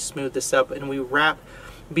pitch and we smooth this up and we wrap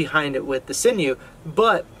behind it with the sinew.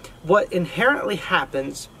 But what inherently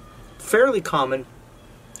happens, fairly common,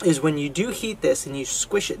 is when you do heat this and you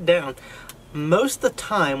squish it down, most of the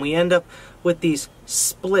time we end up with these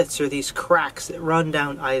splits or these cracks that run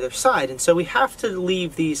down either side. And so we have to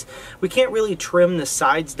leave these, we can't really trim the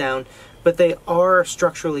sides down, but they are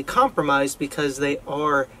structurally compromised because they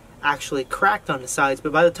are actually cracked on the sides.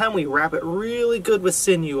 But by the time we wrap it really good with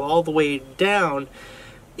sinew all the way down,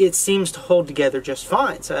 it seems to hold together just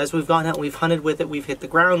fine. So as we've gone out and we've hunted with it, we've hit the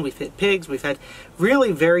ground, we've hit pigs, we've had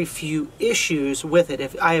really very few issues with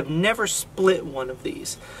it. I have never split one of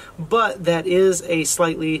these, but that is a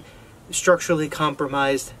slightly structurally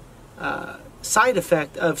compromised side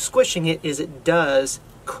effect of squishing it, is it does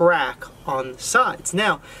crack on the sides.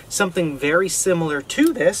 Now, something very similar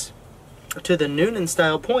to this, to the Newnan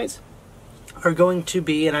style points, are going to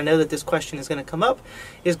be, and I know that this question is going to come up,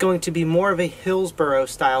 is going to be more of a Hillsborough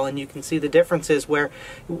style. And you can see the differences where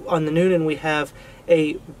on the Newnan we have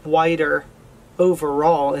a wider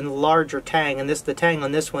overall and larger tang, and the tang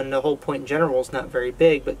on this one, the whole point in general, is not very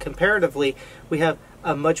big, but comparatively we have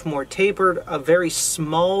a much more tapered, a very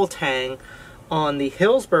small tang on the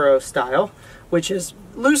Hillsborough style, which is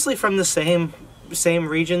loosely from the same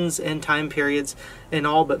regions and time periods and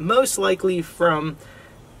all, but most likely from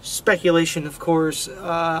speculation, of course,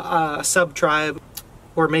 a sub-tribe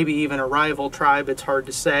or maybe even a rival tribe, it's hard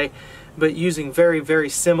to say, but using very, very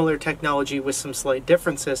similar technology with some slight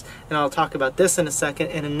differences. And I'll talk about this in a second.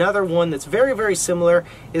 And another one that's very, very similar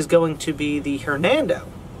is going to be the Hernando.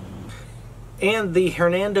 And the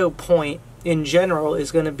Hernando point in general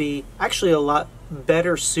is going to be actually a lot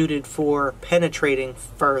better suited for penetrating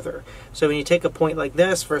further. So when you take a point like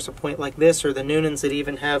this versus a point like this, or the Newnans that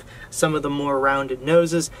even have some of the more rounded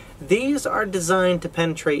noses, these are designed to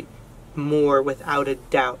penetrate more without a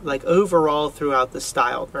doubt. Like overall throughout the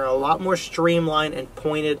style, they're a lot more streamlined and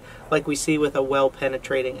pointed, like we see with a well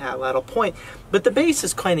penetrating Atlatl point. But the base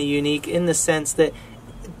is kind of unique in the sense that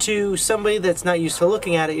to somebody that's not used to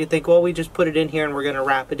looking at it, you think, well, we just put it in here and we're going to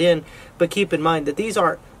wrap it in. But keep in mind that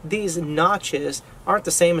these notches aren't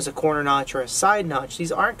the same as a corner notch or a side notch.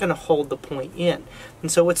 These aren't going to hold the point in.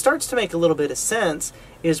 And so what starts to make a little bit of sense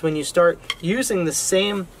is when you start using the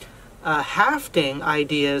same hafting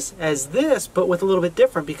ideas as this, but with a little bit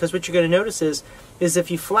different, because what you're going to notice is if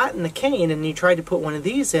you flatten the cane and you try to put one of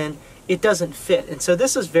these in, it doesn't fit. And so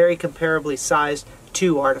this is very comparably sized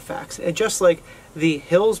to artifacts. And just like the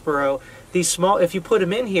Hillsborough, these small, if you put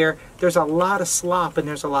them in here, there's a lot of slop and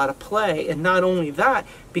there's a lot of play. And not only that,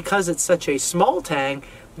 because it's such a small tang,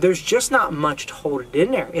 there's just not much to hold it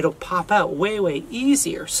in there. It'll pop out way, way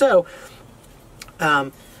easier. So,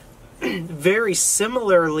 very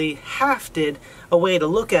similarly hafted, a way to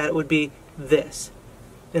look at it would be this.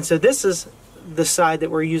 And so this is the side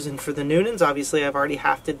that we're using for the Newnans. Obviously I've already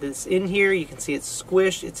hafted this in here. You can see it's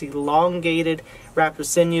squished, it's elongated, wrapped with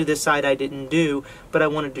sinew. This side I didn't do, but I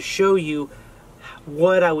wanted to show you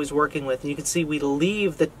what I was working with. And you can see we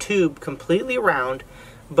leave the tube completely round,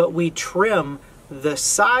 but we trim the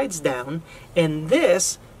sides down, and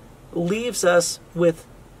this leaves us with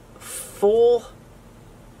full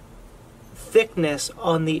thickness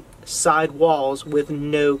on the side walls with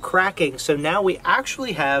no cracking. So now we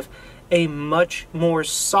actually have a much more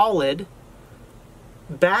solid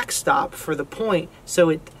backstop for the point, so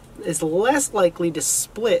it is less likely to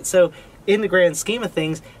split. So in the grand scheme of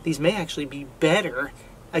things, these may actually be better,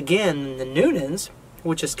 again, than the Newnans,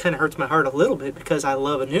 which just kind of hurts my heart a little bit because I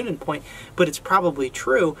love a Newnan point, but it's probably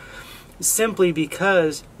true simply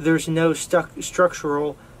because there's no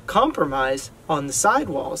structural compromise on the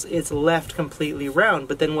sidewalls. It's left completely round.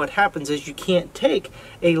 But then what happens is you can't take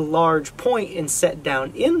a large point and set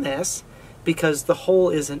down in this because the hole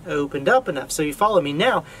isn't opened up enough. So you follow me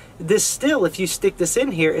now. This still, if you stick this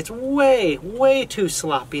in here, it's way, way too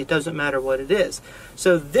sloppy. It doesn't matter what it is.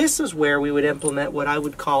 So this is where we would implement what I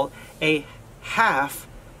would call a half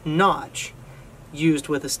notch used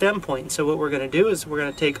with a stem point. So what we're going to do is we're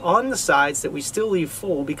going to take on the sides that we still leave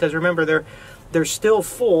full, because remember they're still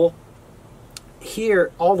full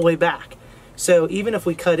here all the way back. So even if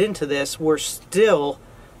we cut into this, we're still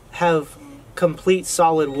have complete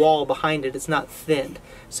solid wall behind it. It's not thinned.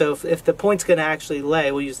 So if the point's going to actually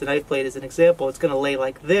lay, we'll use the knife blade as an example, it's going to lay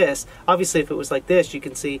like this. Obviously if it was like this, you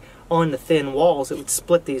can see on the thin walls it would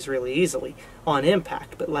split these really easily on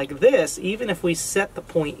impact. But like this, even if we set the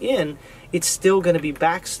point in, it's still going to be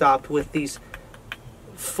backstopped with these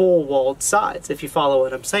full walled sides, if you follow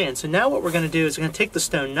what I'm saying. So now what we're going to do is we're going to take the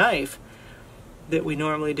stone knife that we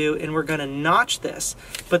normally do and we're going to notch this.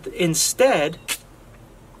 But instead,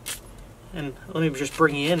 and let me just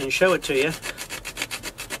bring you in and show it to you.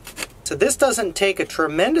 So this doesn't take a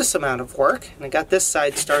tremendous amount of work, and I got this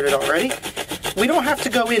side started already. We don't have to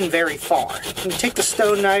go in very far. We take the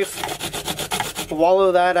stone knife,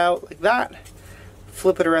 wallow that out like that,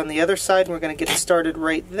 flip it around the other side, and we're going to get it started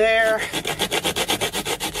right there.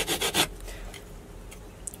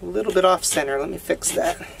 A little bit off center, let me fix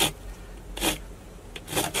that.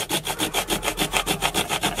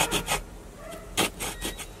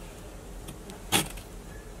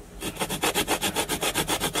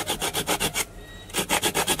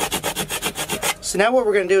 So now what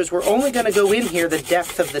we're going to do is we're only going to go in here the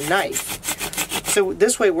depth of the knife. So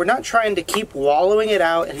this way we're not trying to keep wallowing it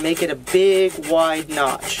out and make it a big wide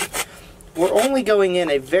notch. We're only going in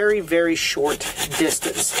a very, very short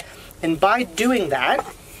distance. And by doing that,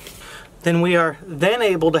 then we are then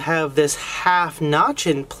able to have this half notch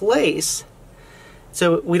in place.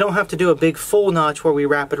 So we don't have to do a big full notch where we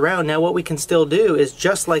wrap it around. Now what we can still do is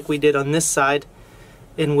just like we did on this side,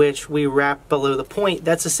 in which we wrap below the point.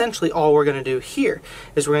 That's essentially all we're going to do here,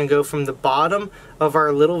 is we're going to go from the bottom of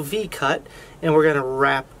our little V cut and we're going to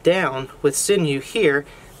wrap down with sinew here.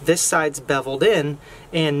 This side's beveled in,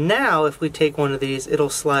 and now if we take one of these, it'll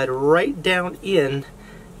slide right down in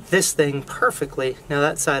this thing perfectly. Now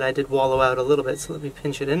that side I did wallow out a little bit, so let me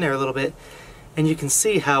pinch it in there a little bit, and you can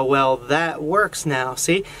see how well that works now.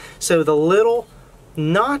 See? So the little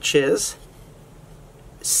notches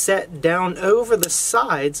set down over the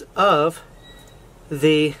sides of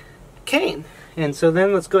the cane. And so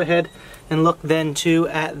then let's go ahead and look then too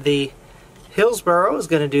at the Hillsborough is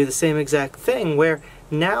going to do the same exact thing, where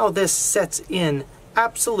now this sets in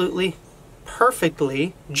absolutely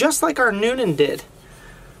perfectly, just like our Newnan did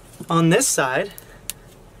on this side.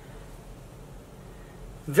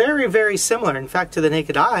 Very, very similar. In fact, to the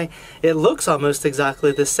naked eye, it looks almost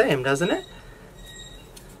exactly the same, doesn't it?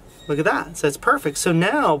 Look at that. So it's perfect. So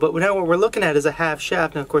now, but now what we're looking at is a half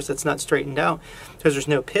shaft. Now, of course, that's not straightened out because there's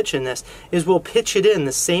no pitch in this. Is we'll pitch it in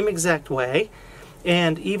the same exact way.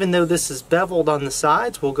 And even though this is beveled on the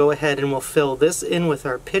sides, we'll go ahead and we'll fill this in with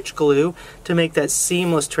our pitch glue to make that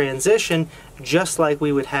seamless transition, just like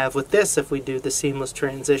we would have with this if we do the seamless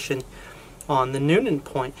transition on the Newnan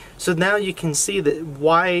point. So now you can see that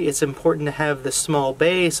why it's important to have the small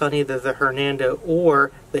base on either the Hernando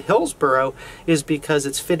or the Hillsborough is because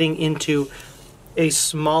it's fitting into a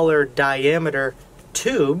smaller diameter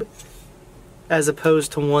tube as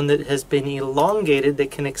opposed to one that has been elongated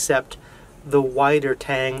that can accept the wider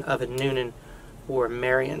tang of a Newnan or a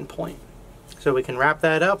Marion point. So we can wrap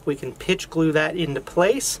that up, we can pitch glue that into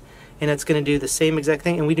place, and it's going to do the same exact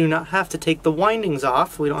thing, and we do not have to take the windings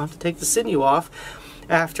off, we don't have to take the sinew off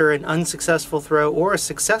after an unsuccessful throw or a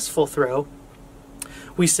successful throw.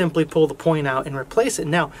 We simply pull the point out and replace it.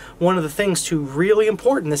 Now, one of the things too really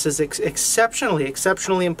important, this is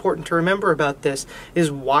exceptionally important to remember about this,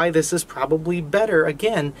 is why this is probably better,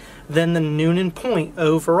 again, than the Newnan point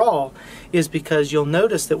overall, is because you'll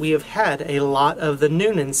notice that we have had a lot of the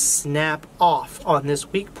Newnan snap off on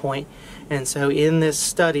this weak point. And so in this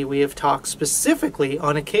study, we have talked specifically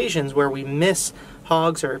on occasions where we miss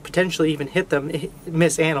hogs or potentially even hit them,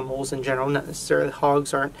 miss animals in general, not necessarily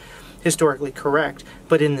hogs aren't historically correct,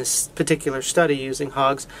 but in this particular study using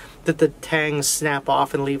hogs, that the tangs snap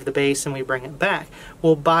off and leave the base and we bring it back.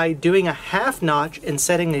 Well, by doing a half notch and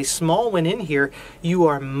setting a small one in here, you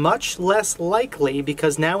are much less likely,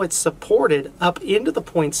 because now it's supported up into the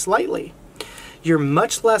point slightly, you're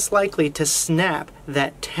much less likely to snap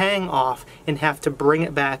that tang off and have to bring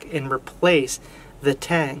it back and replace the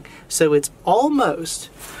tang. So it's almost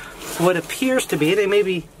what appears to be, and it may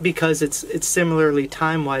be because it's similarly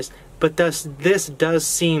time-wise, but this does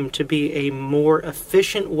seem to be a more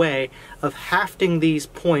efficient way of hafting these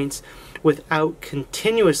points without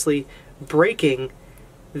continuously breaking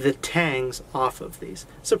the tangs off of these.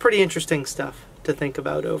 So pretty interesting stuff to think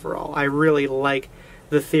about overall. I really like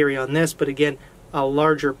the theory on this, but again, a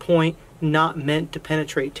larger point, not meant to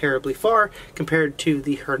penetrate terribly far, compared to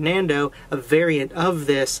the Hernando, a variant of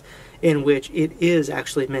this, in which it is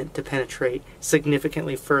actually meant to penetrate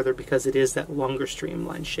significantly further because it is that longer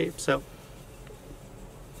streamlined shape. So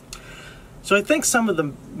I think some of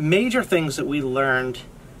the major things that we learned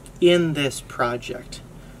in this project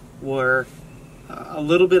were a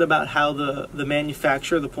little bit about how the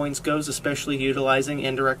manufacture of the points goes, especially utilizing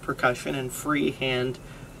indirect percussion and freehand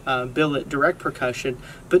billet direct percussion,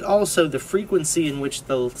 but also the frequency in which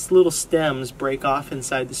the little stems break off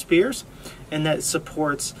inside the spears, and that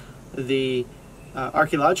supports the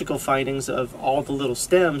archaeological findings of all the little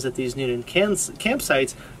stems at these Newnan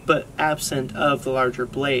campsites, but absent of the larger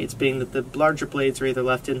blades, being that the larger blades are either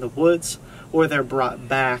left in the woods or they're brought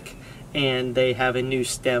back and they have a new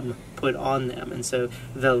stem put on them. And so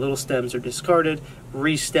the little stems are discarded,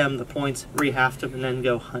 re-stem the points, rehaft them, and then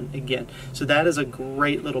go hunt again. So that is a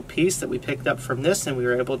great little piece that we picked up from this, and we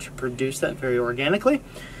were able to produce that very organically.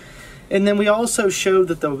 And then we also showed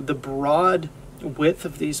that the broad width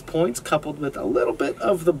of these points, coupled with a little bit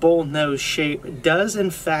of the bull nose shape, does in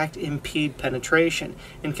fact impede penetration.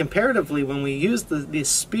 And comparatively, when we use the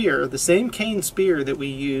spear, the same cane spear that we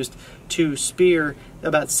used to spear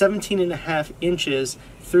about 17.5 inches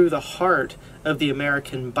through the heart of the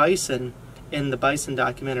American bison in the Bison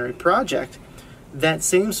Documentary Project, that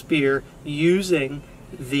same spear, using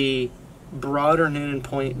the broader Newnan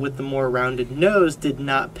point with the more rounded nose, did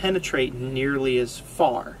not penetrate nearly as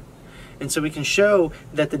far. And so we can show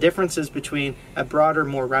that the differences between a broader,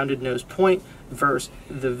 more rounded nose point versus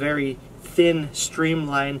the very thin,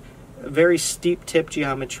 streamlined, very steep tip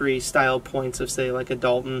geometry style points of, say, like a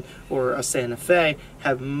Dalton or a Santa Fe,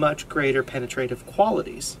 have much greater penetrative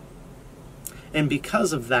qualities. And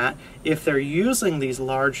because of that, if they're using these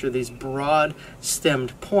large or these broad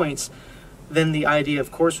stemmed points, then the idea,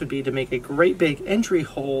 of course, would be to make a great big entry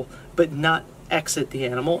hole, but not exit the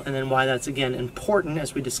animal. And then why that's again important,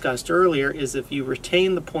 as we discussed earlier, is if you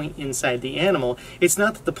retain the point inside the animal, it's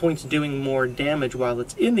not that the point's doing more damage while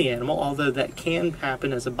it's in the animal, although that can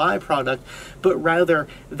happen as a byproduct, but rather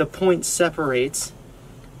the point separates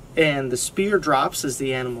and the spear drops as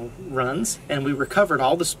the animal runs, and we recovered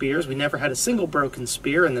all the spears. We never had a single broken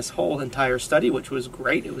spear in this whole entire study, which was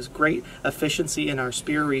great. It was great efficiency in our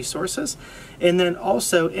spear resources. And then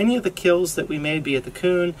also any of the kills that we made, be it the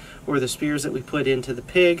coon or the spears that we put into the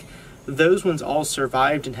pig, those ones all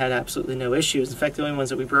survived and had absolutely no issues. In fact, the only ones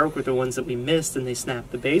that we broke were the ones that we missed, and they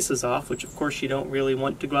snapped the bases off, which of course you don't really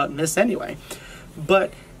want to go out and miss anyway.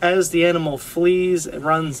 But as the animal flees,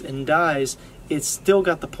 runs, and dies, it's still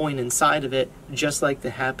got the point inside of it, just like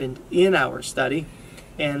that happened in our study,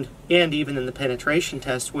 and even in the penetration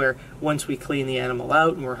test, where once we clean the animal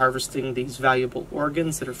out and we're harvesting these valuable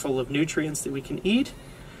organs that are full of nutrients that we can eat,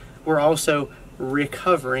 we're also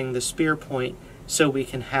recovering the spear point so we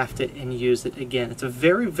can haft it and use it again. It's a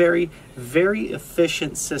very, very, very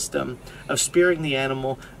efficient system of spearing the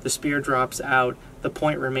animal. The spear drops out, the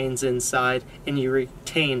point remains inside, and you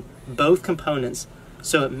retain both components,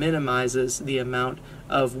 so it minimizes the amount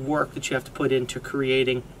of work that you have to put into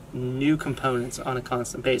creating new components on a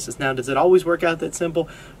constant basis. Now, does it always work out that simple?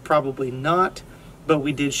 Probably not, but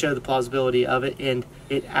we did show the plausibility of it, and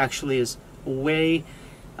it actually is way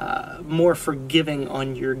more forgiving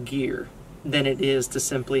on your gear than it is to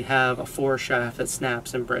simply have a foreshaft that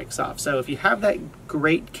snaps and breaks off. So if you have that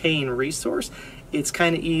great cane resource, it's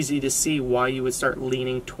kind of easy to see why you would start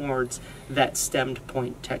leaning towards that stemmed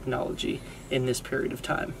point technology in this period of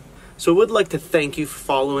time. So I would like to thank you for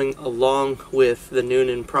following along with the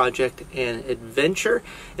Newnan project and adventure,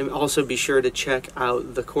 and also be sure to check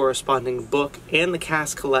out the corresponding book and the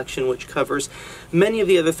cast collection, which covers many of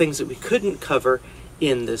the other things that we couldn't cover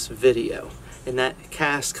in this video. And that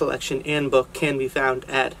cast collection and book can be found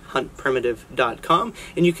at huntprimitive.com.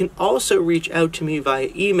 And you can also reach out to me via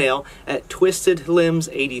email at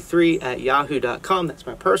twistedlimbs83@yahoo.com. That's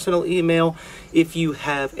my personal email, if you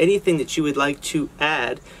have anything that you would like to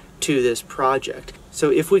add to this project.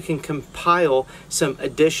 So if we can compile some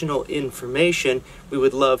additional information, we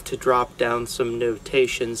would love to drop down some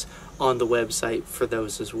notations on the website for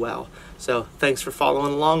those as well. So thanks for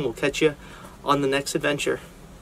following along. We'll catch you on the next adventure.